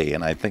lovability,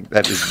 and I think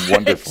that is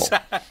wonderful.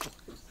 Exactly.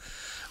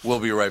 We'll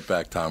be right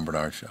back, Tom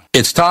Bernard Show.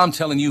 It's Tom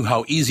telling you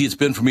how easy it's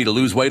been for me to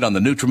lose weight on the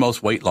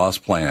Nutrimost weight loss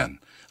plan.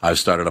 I've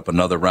started up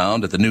another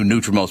round at the new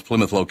Nutrimost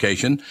Plymouth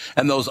location,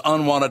 and those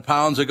unwanted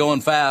pounds are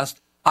going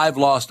fast. I've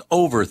lost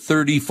over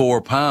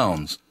 34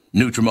 pounds.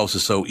 Nutrimost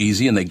is so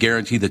easy, and they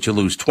guarantee that you'll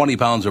lose 20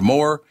 pounds or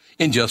more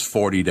in just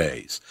 40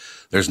 days.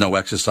 There's no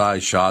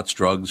exercise, shots,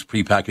 drugs,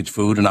 prepackaged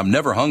food, and I'm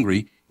never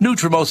hungry.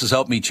 Nutrimost has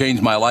helped me change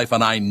my life,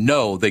 and I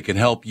know they can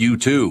help you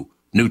too.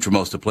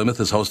 Nutrimost of Plymouth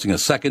is hosting a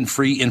second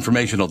free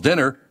informational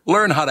dinner.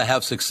 Learn how to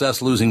have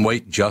success losing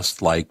weight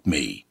just like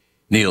me.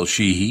 Neil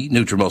Sheehy,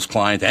 Nutrimost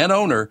client and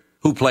owner,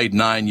 who played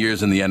 9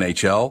 years in the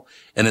NHL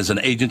and is an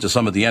agent to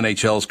some of the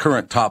NHL's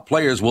current top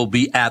players, will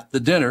be at the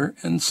dinner,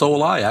 and so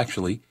will I,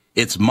 actually.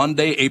 It's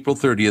Monday, April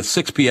 30th,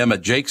 6 p.m.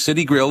 at Jake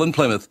City Grill in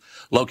Plymouth,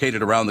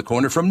 located around the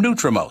corner from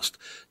Nutrimost,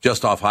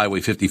 just off Highway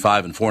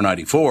 55 and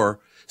 494.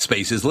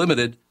 Space is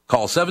limited.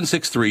 Call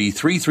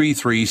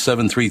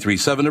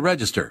 763-333-7337 to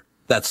register.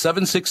 That's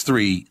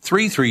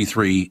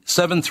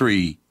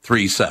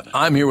 763-333-7337.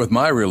 I'm here with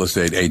my real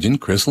estate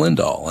agent, Chris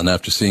Lindahl, and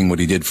after seeing what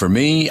he did for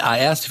me, I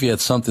asked if he had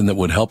something that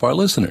would help our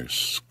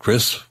listeners.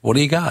 Chris, what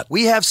do you got?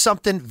 We have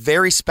something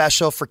very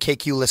special for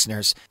KQ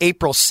listeners.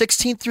 April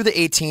 16th through the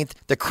 18th,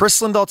 the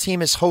Chris Lindahl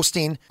team is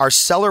hosting our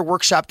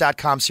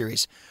sellerworkshop.com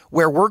series,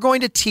 where we're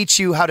going to teach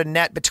you how to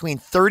net between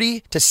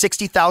 $30,000 to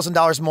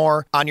 $60,000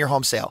 more on your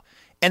home sale.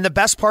 And the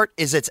best part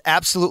is it's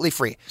absolutely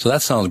free. So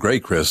that sounds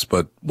great, Chris,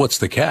 but what's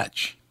the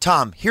catch?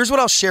 Tom, here's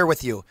what I'll share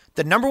with you.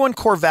 The number one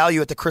core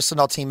value at the Chris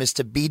Lindahl team is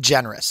to be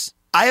generous.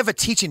 I have a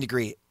teaching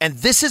degree, and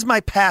this is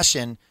my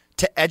passion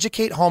to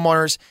educate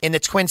homeowners in the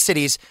Twin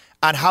Cities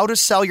on how to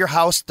sell your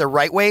house the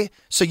right way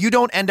so you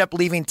don't end up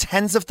leaving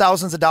tens of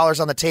thousands of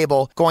dollars on the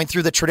table going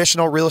through the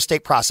traditional real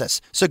estate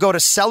process. So go to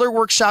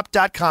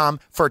sellerworkshop.com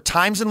for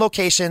times and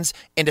locations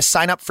and to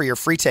sign up for your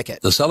free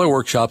ticket. The Seller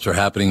Workshops are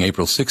happening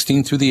April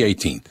 16th through the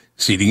 18th.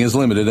 Seating is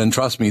limited, and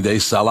trust me, they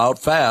sell out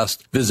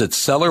fast. Visit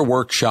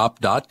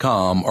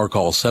sellerworkshop.com or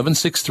call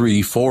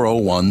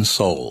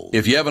 763-401-SOLD.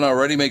 If you haven't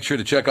already, make sure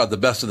to check out the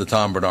Best of the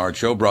Tom Bernard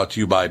Show, brought to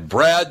you by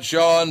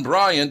Bradshaw and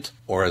Bryant,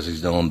 or as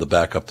he's known, the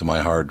backup to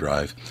my hard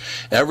drive,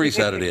 every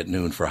Saturday at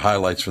noon for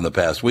highlights from the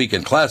past week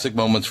and classic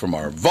moments from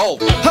our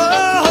vault.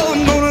 Oh,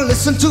 I'm gonna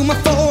listen to my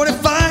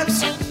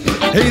 45s.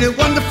 Ain't it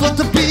wonderful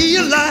to be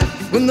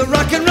alive when the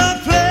rock and roll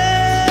plays?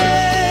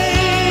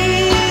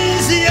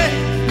 Yeah.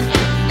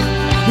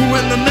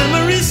 When the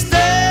memory stays,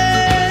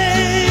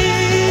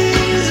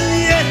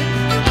 yeah,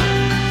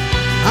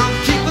 I'm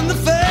keeping the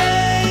faith,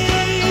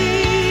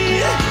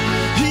 yeah,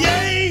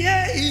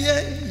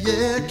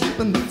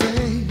 keeping the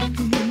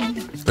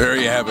faith. There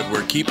you have it.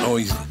 We're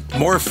keeping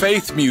more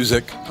faith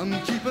music. I'm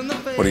keeping the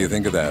faith. What do you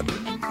think of that?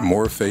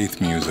 More faith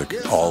music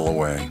all the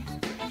way.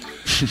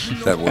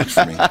 That works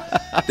for me.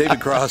 David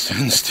Cross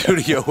in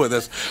studio with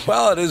us.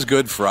 Well, it is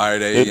Good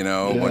Friday, a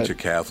bunch of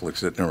Catholics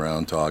sitting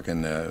around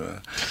talking.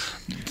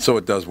 So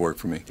it does work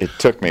for me. It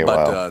took me a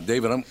while. But,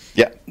 David,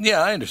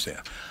 Yeah, I understand.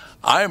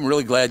 I'm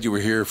really glad you were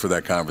here for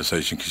that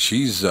conversation because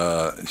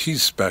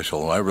she's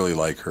special. I really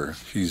like her.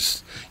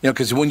 She's,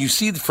 because when you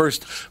see the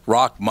first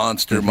rock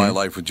monster in my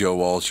life with Joe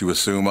Walsh, you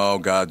assume, oh,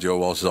 God, Joe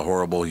Walsh is a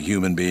horrible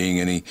human being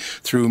and he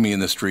threw me in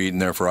the street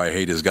and therefore I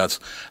hate his guts.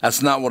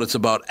 That's not what it's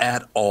about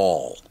at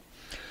all.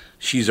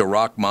 She's a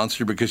rock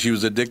monster because she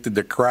was addicted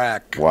to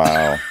crack.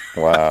 Wow.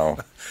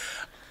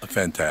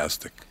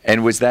 Fantastic.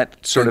 And was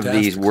that sort of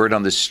the word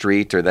on the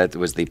street, or that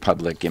was the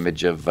public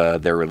image of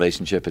their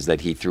relationship, is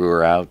that he threw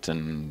her out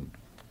and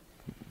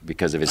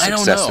because of his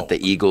success at the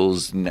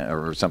Eagles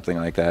or something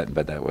like that?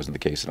 But that wasn't the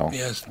case at all?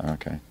 Yes.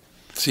 Okay.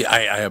 See,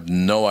 I have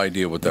no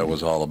idea what that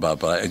was all about,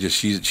 but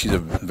she's a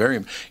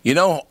very,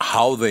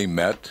 how they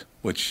met,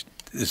 which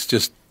is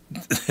just,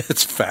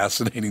 it's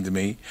fascinating to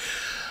me.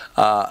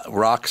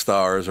 Rock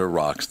stars are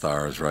rock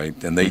stars,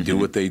 right? And they do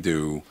what they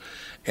do.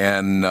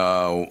 And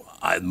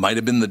it might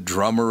have been the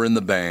drummer in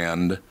the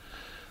band,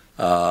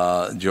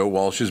 Joe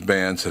Walsh's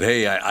band, said,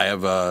 "Hey, I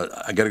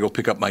got to go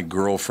pick up my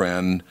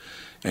girlfriend,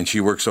 and she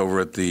works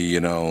over at the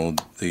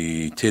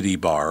the titty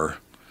bar."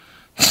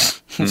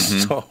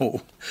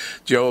 So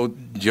Joe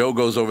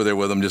goes over there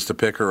with him just to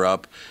pick her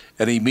up,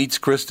 and he meets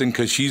Kristin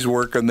because she's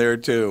working there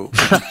too.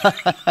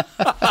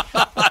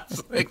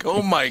 It's like,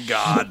 oh my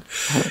God,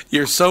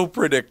 you're so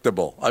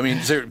predictable. I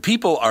mean,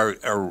 people are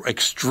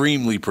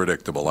extremely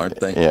predictable, aren't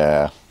they?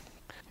 Yeah.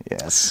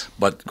 Yes.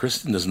 But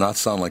Kristin does not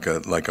sound like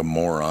a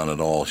moron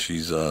at all.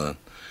 She's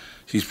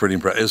pretty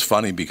impressive. It's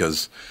funny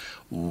because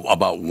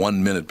about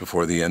 1 minute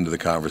before the end of the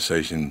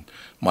conversation,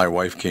 my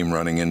wife came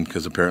running in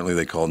because apparently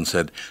they called and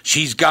said,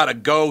 "She's got to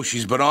go.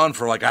 She's been on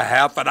for like a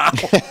half an hour."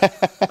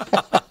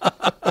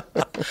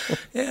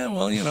 Yeah,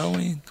 well,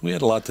 we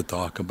had a lot to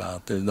talk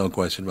about. There's no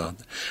question about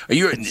that.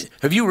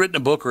 Have you written a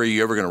book, or are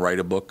you ever going to write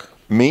a book?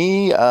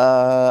 Me,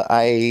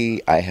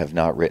 I have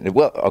not written.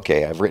 Well,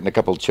 okay, I've written a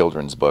couple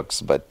children's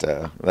books, but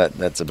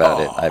that's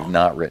about it. I've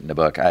not written a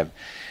book. I've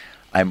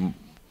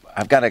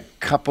got a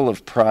couple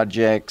of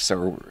projects,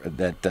 or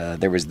that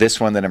there was this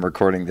one that I'm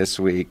recording this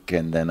week,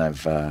 and then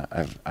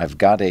I've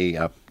got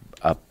a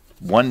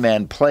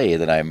one-man play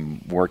that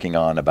I'm working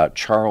on about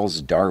Charles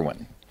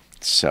Darwin.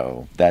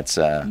 So that's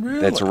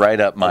right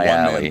up my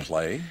alley. One-man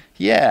play?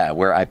 Yeah,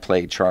 where I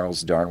play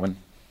Charles Darwin.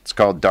 It's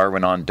called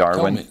Darwin on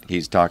Darwin.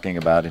 He's talking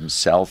about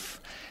himself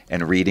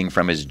and reading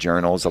from his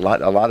journals. A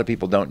lot of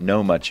people don't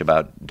know much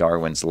about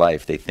Darwin's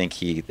life. They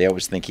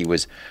always think he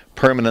was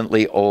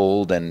permanently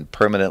old and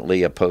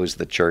permanently opposed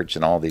the church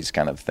and all these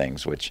kind of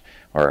things, which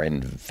are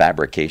in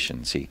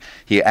fabrications.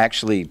 He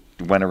actually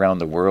went around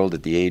the world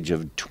at the age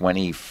of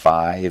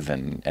 25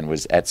 and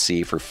was at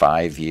sea for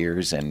 5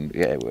 years. And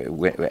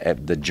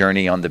the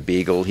journey on the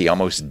Beagle, he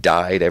almost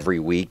died every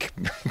week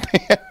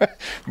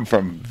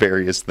from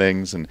various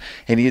things. And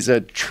he's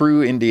a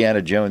true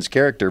Indiana Jones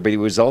character, but he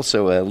was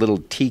also a little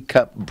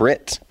teacup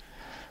Brit,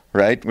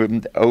 right?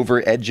 With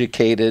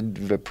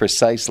overeducated,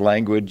 precise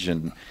language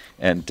and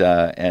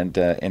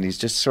he's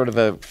just sort of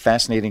a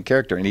fascinating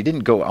character. And he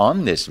didn't go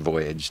on this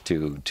voyage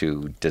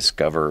to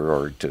discover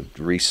or to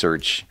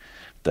research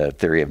the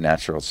theory of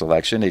natural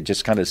selection. He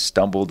just kind of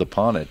stumbled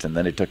upon it, and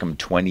then it took him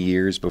 20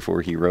 years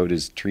before he wrote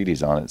his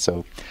treatise on it.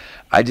 So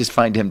I just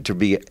find him to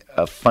be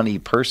a funny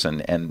person,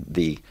 and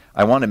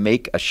I want to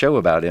make a show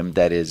about him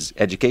that is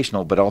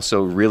educational but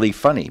also really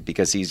funny,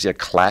 because he's a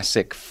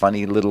classic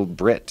funny little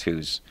Brit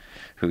who's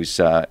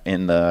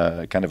in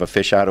the kind of a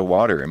fish out of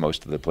water in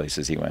most of the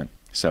places he went.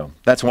 So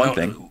that's one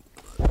thing.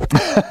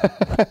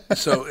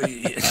 So,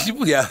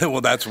 yeah,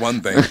 well, that's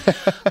one thing.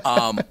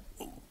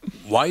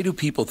 Why do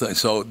people think?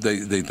 So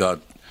they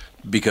thought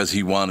because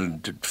he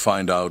wanted to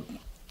find out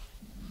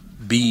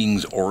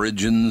beings'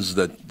 origins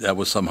that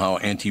was somehow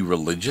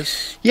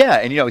anti-religious? Yeah,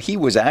 and he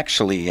was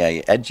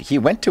actually he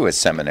went to a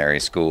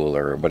seminary school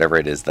or whatever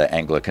it is, the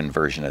Anglican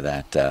version of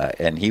that,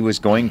 and he was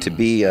going to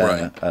be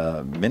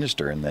a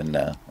minister, and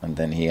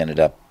then he ended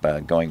up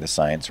going the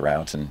science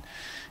route,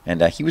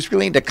 and he was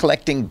really into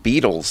collecting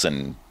beetles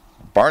and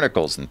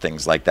barnacles and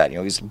things like that.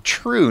 He's a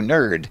true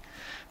nerd.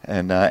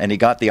 And he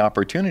got the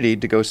opportunity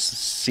to go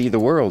see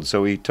the world,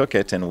 so he took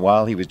it. And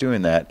while he was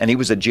doing that, and he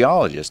was a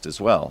geologist as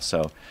well,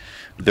 so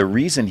the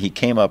reason he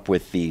came up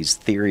with these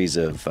theories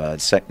of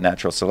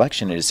natural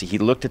selection is he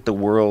looked at the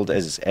world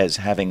as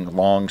having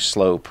long,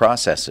 slow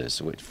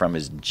processes from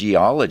his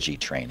geology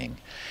training.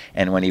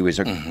 And when he was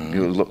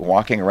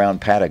walking around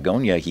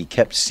Patagonia, he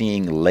kept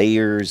seeing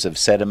layers of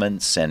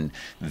sediments and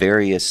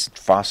various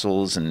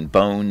fossils and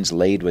bones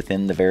laid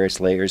within the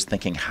various layers,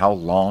 thinking how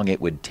long it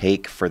would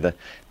take for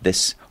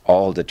this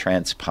all to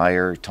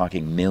transpire,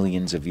 talking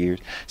millions of years.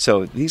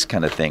 So these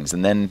kind of things.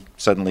 And then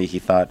suddenly he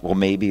thought, well,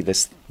 maybe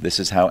this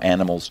is how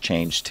animals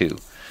change too.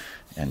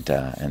 And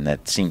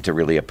that seemed to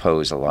really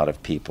oppose a lot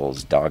of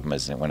people's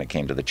dogmas when it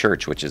came to the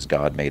church, which is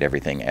God made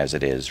everything as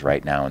it is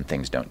right now and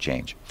things don't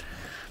change.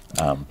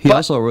 He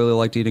also really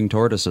liked eating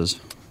tortoises.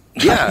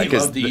 Yeah, he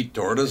loved to eat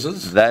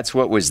tortoises. That's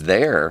what was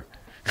there.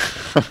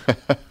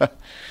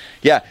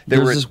 Yeah,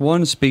 There's this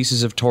one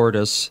species of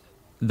tortoise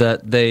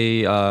that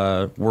they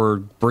were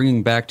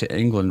bringing back to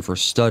England for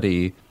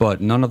study,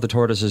 but none of the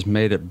tortoises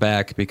made it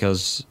back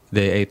because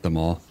they ate them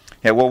all.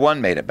 Yeah, well,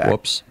 one made it back.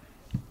 Whoops.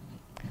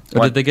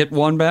 Did they get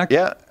one back?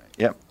 Yeah,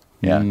 yeah,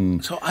 yeah.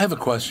 So I have a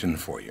question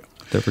for you.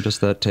 They were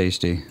just that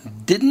tasty.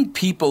 Didn't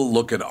people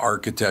look at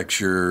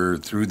architecture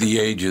through the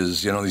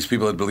ages? You know, these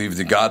people that believed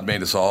that God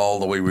made us all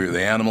the way we were,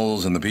 the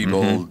animals and the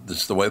people,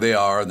 this is the way they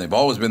are, and they've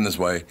always been this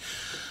way.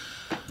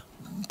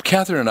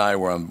 Catherine and I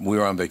were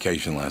on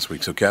vacation last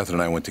week, so Catherine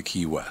and I went to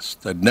Key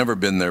West. I'd never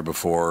been there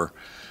before,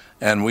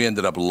 and we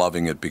ended up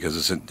loving it because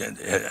it's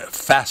a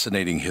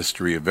fascinating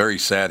history, a very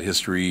sad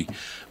history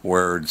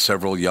where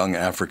several young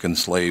African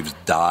slaves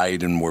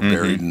died and were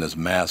buried in this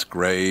mass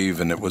grave,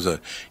 and it was a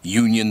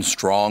Union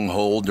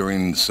stronghold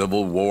during the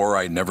Civil War.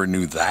 I never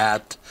knew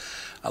that.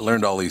 I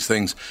learned all these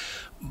things.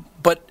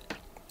 But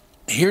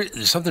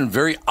there's something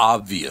very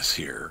obvious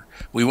here.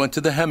 We went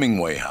to the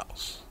Hemingway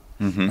house.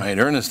 Right,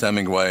 Ernest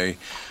Hemingway.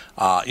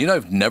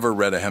 I've never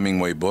read a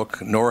Hemingway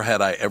book, nor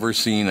had I ever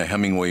seen a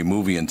Hemingway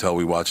movie until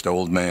we watched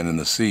Old Man in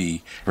the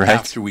Sea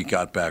after we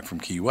got back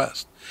from Key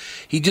West.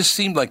 He just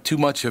seemed like too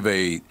much of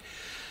a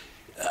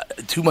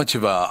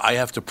I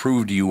have to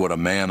prove to you what a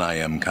man I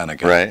am kind of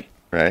guy.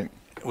 Right.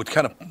 Which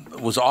kind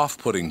of was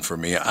off-putting for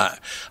me.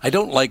 I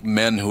don't like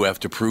men who have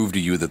to prove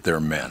to you that they're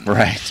men.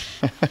 Right.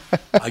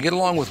 I get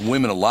along with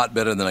women a lot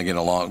better than I get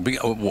along.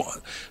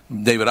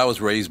 David, I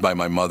was raised by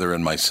my mother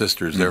and my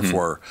sisters.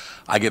 Therefore,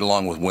 I get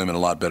along with women a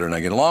lot better than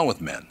I get along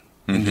with men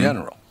in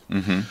general.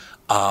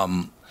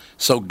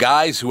 So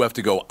guys who have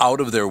to go out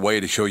of their way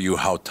to show you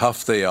how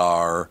tough they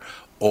are,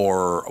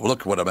 or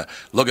look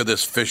at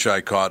this fish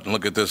I caught, and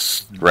look at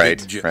this.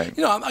 Right.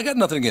 You know, I got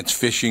nothing against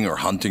fishing or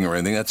hunting or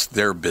anything. That's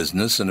their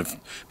business, and if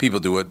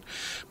people do it.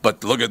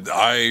 But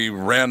I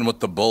ran with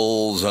the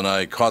bulls, and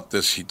I caught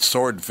this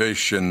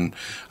swordfish, and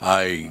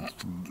I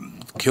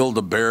killed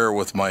a bear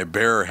with my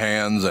bare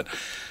hands. And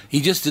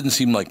he just didn't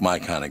seem like my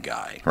kind of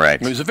guy.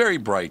 Right. He was a very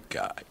bright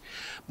guy.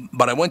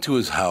 But I went to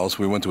his house.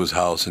 We went to his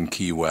house in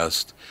Key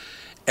West.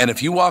 And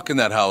if you walk in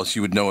that house,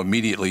 you would know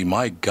immediately,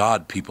 my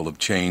God, people have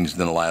changed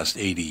in the last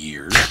 80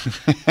 years.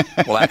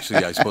 Well,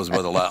 actually, I suppose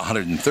about the last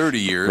 130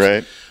 years.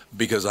 Right.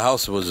 Because the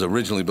house was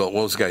originally built,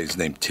 what was the guy's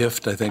name?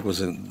 Tift, I think, was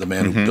the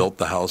man who built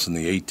the house in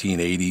the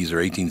 1880s or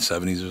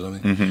 1870s or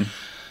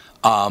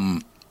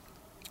something.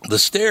 The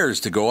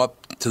stairs to go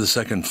up to the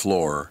second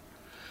floor,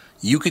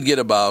 you could get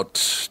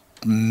about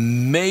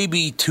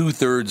maybe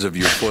 2/3 of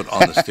your foot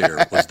on the stair.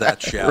 It was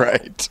that shallow.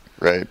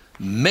 Right.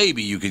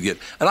 Maybe you could get,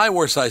 and I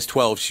wore size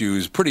 12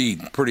 shoes, pretty.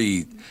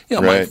 You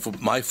know,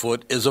 my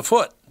foot is a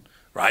foot,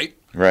 right?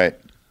 Right.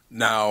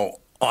 Now,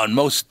 on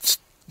most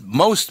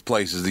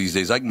places these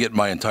days, I can get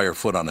my entire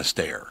foot on a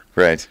stair.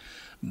 Right.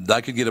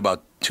 I could get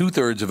about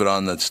 2/3 of it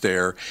on that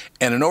stair,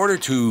 and in order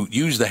to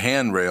use the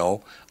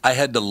handrail, I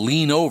had to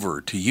lean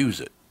over to use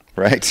it.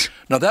 Right.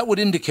 Now, that would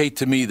indicate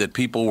to me that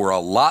people were a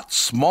lot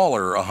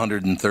smaller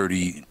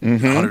 130,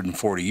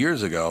 140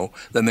 years ago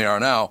than they are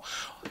now.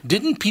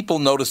 Didn't people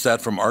notice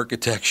that from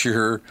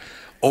architecture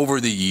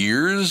over the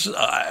years?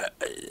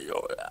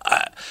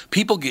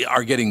 People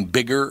are getting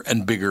bigger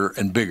and bigger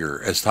and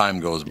bigger as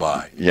time goes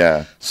by.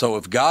 Yeah. So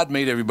if God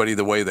made everybody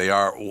the way they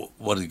are,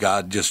 what is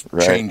God just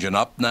changing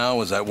up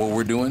now? Is that what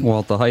we're doing?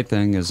 Well, the height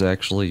thing is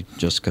actually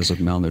just because of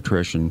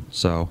malnutrition,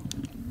 so...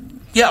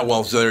 Yeah,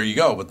 well, so there you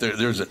go. But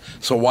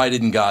so why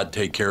didn't God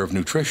take care of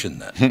nutrition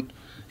then?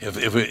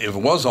 If it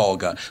was all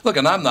God, look,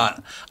 and I'm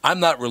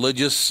not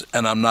religious,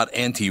 and I'm not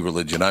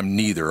anti-religion. I'm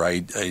neither.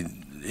 It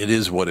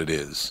is what it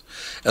is.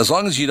 As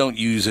long as you don't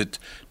use it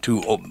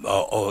to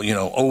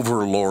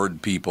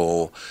overlord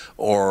people,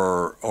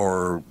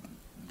 or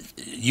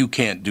you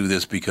can't do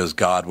this because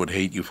God would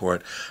hate you for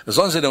it. As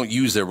long as they don't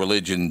use their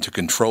religion to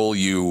control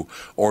you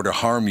or to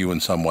harm you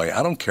in some way,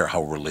 I don't care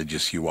how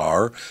religious you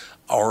are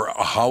or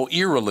how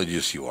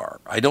irreligious you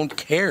are. I don't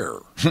care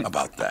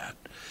about that.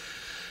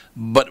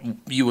 But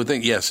you would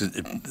think, yes,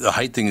 the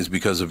height thing is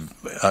because of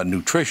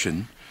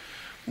nutrition.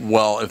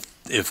 Well,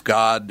 if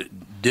God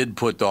did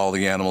put all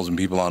the animals and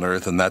people on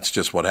Earth, and that's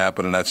just what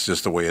happened, and that's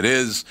just the way it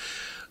is,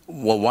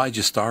 well, why'd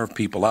you starve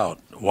people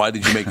out? Why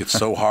did you make it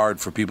so hard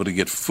for people to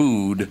get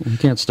food? You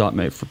can't stop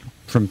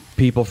from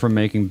people from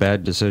making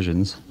bad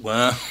decisions.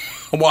 Well,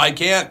 I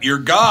can't. You're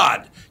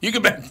God. You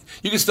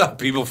can stop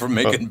people from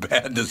making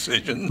bad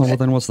decisions. Well,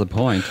 then what's the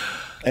point?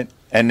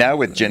 And now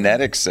with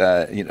genetics,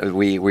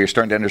 we're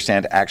starting to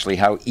understand actually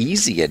how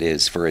easy it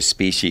is for a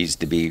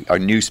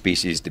new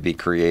species to be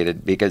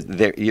created. Because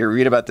you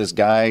read about this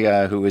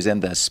guy who was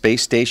in the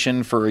space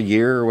station for a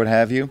year or what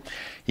have you.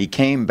 He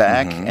came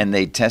back and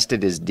they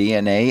tested his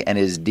DNA, and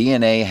his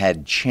DNA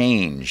had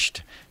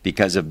changed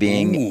because of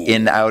being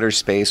in outer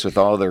space with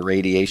all the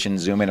radiation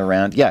zooming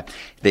around. Yeah,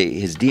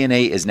 his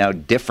DNA is now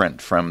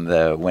different from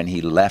when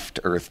he left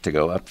Earth to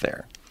go up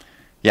there.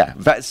 Yeah,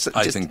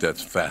 I think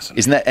that's fascinating.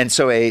 Isn't that? And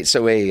so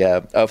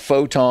a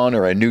photon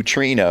or a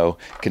neutrino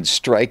can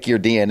strike your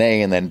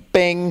DNA, and then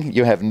bing,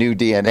 you have new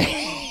DNA.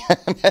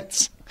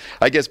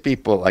 I guess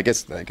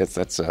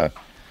that's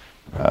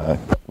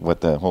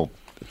what the whole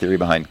theory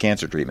behind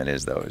cancer treatment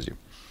is, though.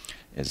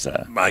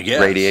 I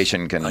guess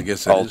radiation can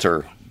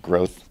alter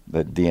growth,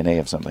 the DNA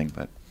of something.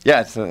 But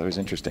yeah, it was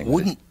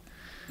interesting.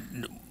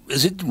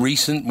 Is it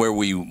recent where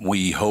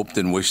we hoped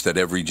and wished that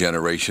every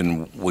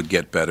generation would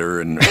get better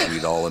and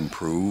we'd all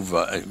improve?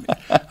 I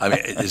mean,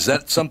 is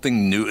that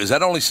something new? Is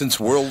that only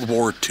since World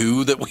War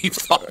II that we've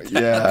thought that?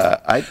 Yeah,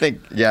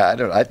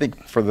 I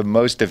think for the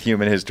most of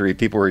human history,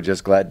 people were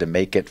just glad to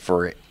make it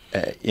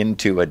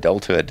into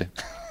adulthood.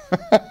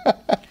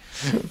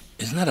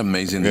 Isn't that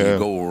amazing that you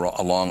go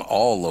along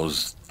all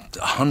those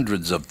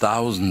hundreds of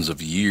thousands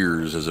of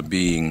years as a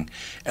being,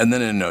 and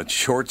then in a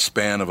short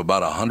span of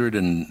about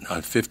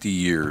 150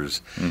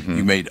 years,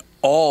 you made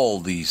all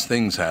these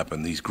things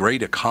happen, these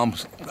great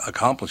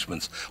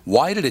accomplishments.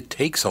 Why did it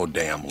take so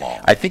damn long?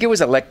 I think it was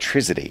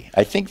electricity.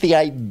 I think the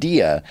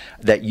idea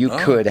that you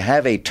could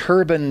have a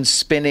turbine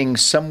spinning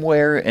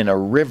somewhere in a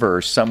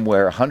river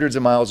somewhere hundreds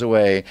of miles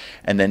away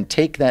and then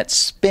take that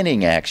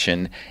spinning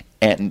action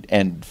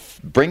and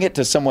bring it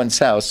to someone's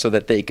house so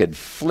that they could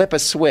flip a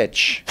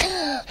switch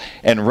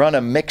and run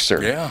a mixer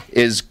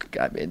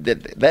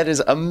that is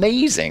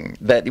amazing,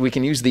 that we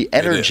can use the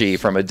energy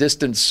from a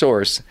distant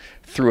source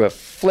through a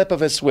flip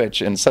of a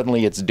switch, and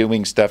suddenly it's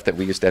doing stuff that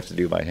we used to have to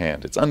do by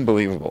hand. It's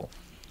unbelievable.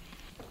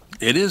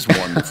 It is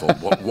wonderful.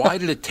 Why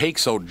did it take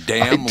so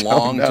damn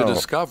long to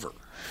discover?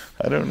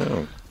 I don't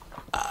know.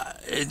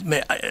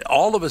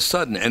 All of a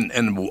sudden,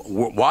 and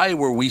why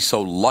were we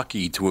so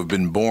lucky to have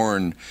been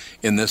born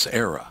in this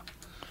era?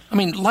 I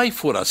mean,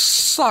 life would have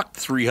sucked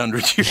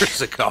 300 years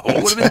ago.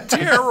 It would have been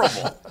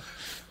terrible.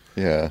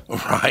 Yeah.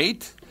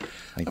 Right?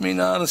 I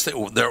mean, honestly,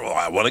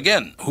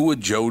 who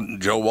would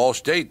Joe Walsh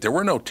date? There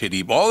were no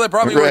titty bars. Oh, there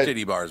probably were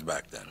titty bars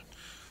back then.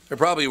 There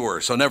probably were,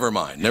 so never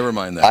mind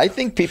that. I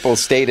think people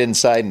stayed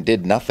inside and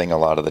did nothing a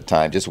lot of the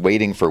time, just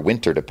waiting for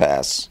winter to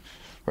pass.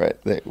 Right.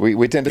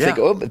 We tend to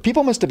think,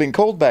 people must have been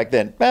cold back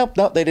then. Well,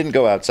 no, they didn't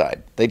go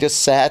outside. They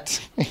just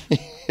sat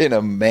in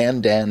a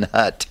Mandan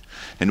hut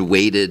and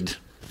waited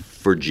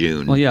for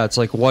June. Well, yeah, it's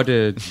like what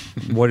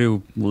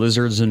do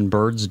lizards and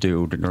birds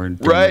do during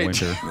the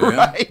winter?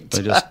 Right.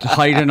 They just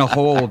hide in a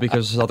hole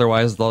because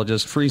otherwise they'll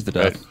just freeze to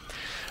death. Right.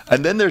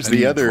 And then there's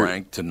the other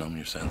drank to numb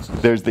your senses.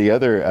 There's the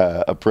other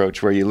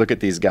approach where you look at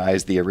these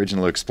guys, the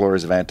original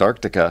explorers of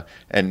Antarctica,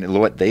 and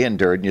what they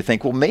endured, and you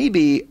think, well,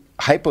 maybe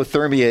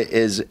hypothermia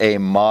is a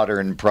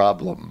modern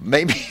problem.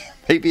 Maybe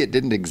it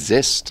didn't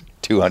exist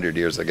 200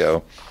 years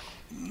ago.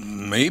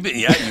 Maybe,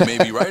 yeah, you may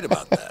be right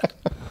about that.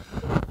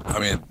 I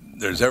mean,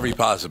 there's every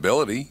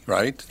possibility,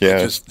 right?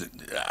 Yeah.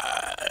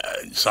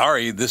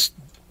 Sorry, this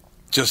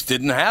just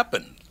didn't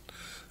happen.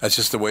 That's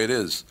just the way it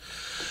is.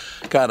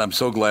 God, I'm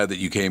so glad that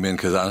you came in,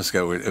 because honestly,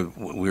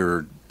 we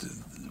were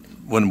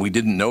when we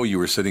didn't know you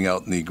were sitting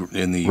out in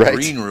the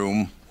green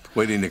room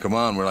waiting to come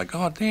on. We're like,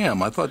 oh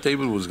damn! I thought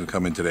David was going to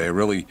come in today. I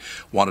really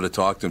wanted to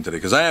talk to him today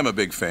because I am a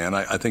big fan.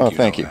 I think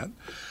thank you. That.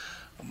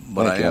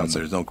 But I am.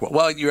 There's no.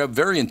 Well, you have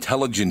very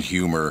intelligent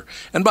humor.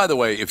 And by the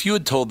way, if you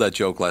had told that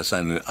joke last night,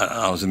 and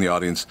I was in the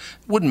audience,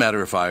 it wouldn't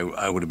matter if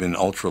I would have been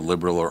ultra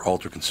liberal or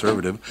ultra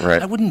conservative. Right.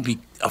 I wouldn't be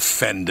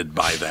offended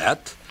by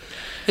that.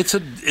 This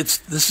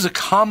is a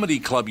comedy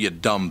club, you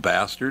dumb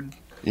bastard.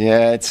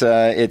 Yeah,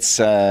 it's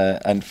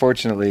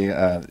unfortunately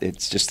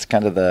it's just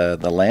kind of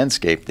the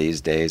landscape these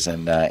days,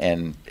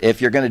 and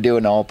if you're going to do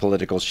an all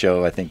political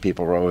show, I think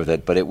people roll with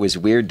it. But it was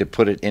weird to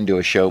put it into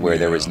a show where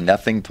there was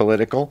nothing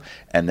political,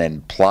 and then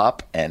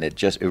plop, and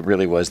it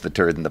really was the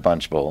turd in the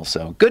punch bowl.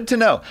 So good to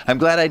know. I'm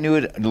glad I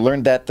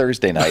learned that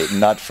Thursday night, and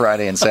not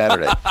Friday and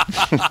Saturday.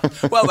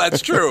 Well,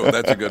 that's true.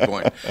 That's a good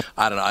point.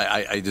 I don't know.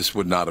 I just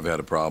would not have had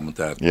a problem with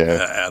that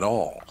at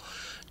all.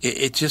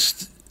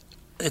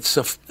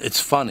 It's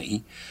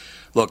funny.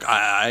 Look,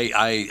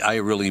 I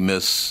really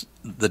miss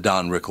the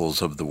Don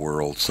Rickles of the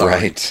world. Sorry.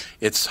 Right.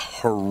 It's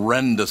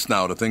horrendous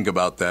now to think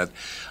about that.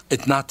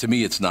 It's not, to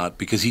me, it's not,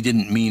 because he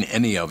didn't mean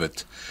any of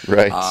it.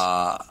 Right.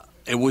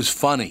 It was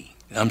funny.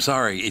 I'm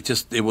sorry.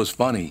 It was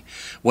funny.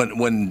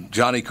 When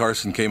Johnny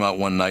Carson came out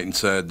one night and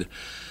said,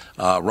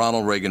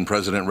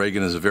 President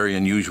Reagan is a very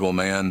unusual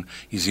man.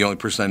 He's the only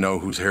person I know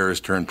whose hair has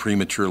turned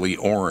prematurely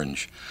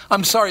orange.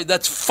 I'm sorry,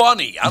 that's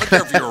funny. I don't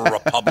care if you're a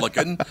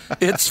Republican.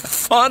 It's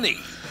funny.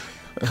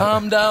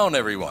 Calm down,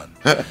 everyone.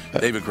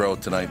 David Groh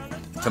tonight,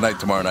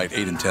 tomorrow night,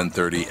 8 and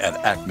 10:30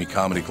 at Acme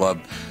Comedy Club.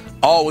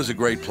 Always a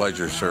great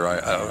pleasure, sir.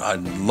 I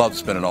love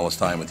spending all this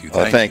time with you.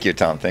 Thank you,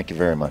 Tom. Thank you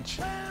very much.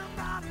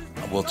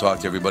 We'll talk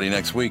to everybody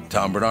next week.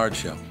 Tom Bernard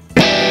Show.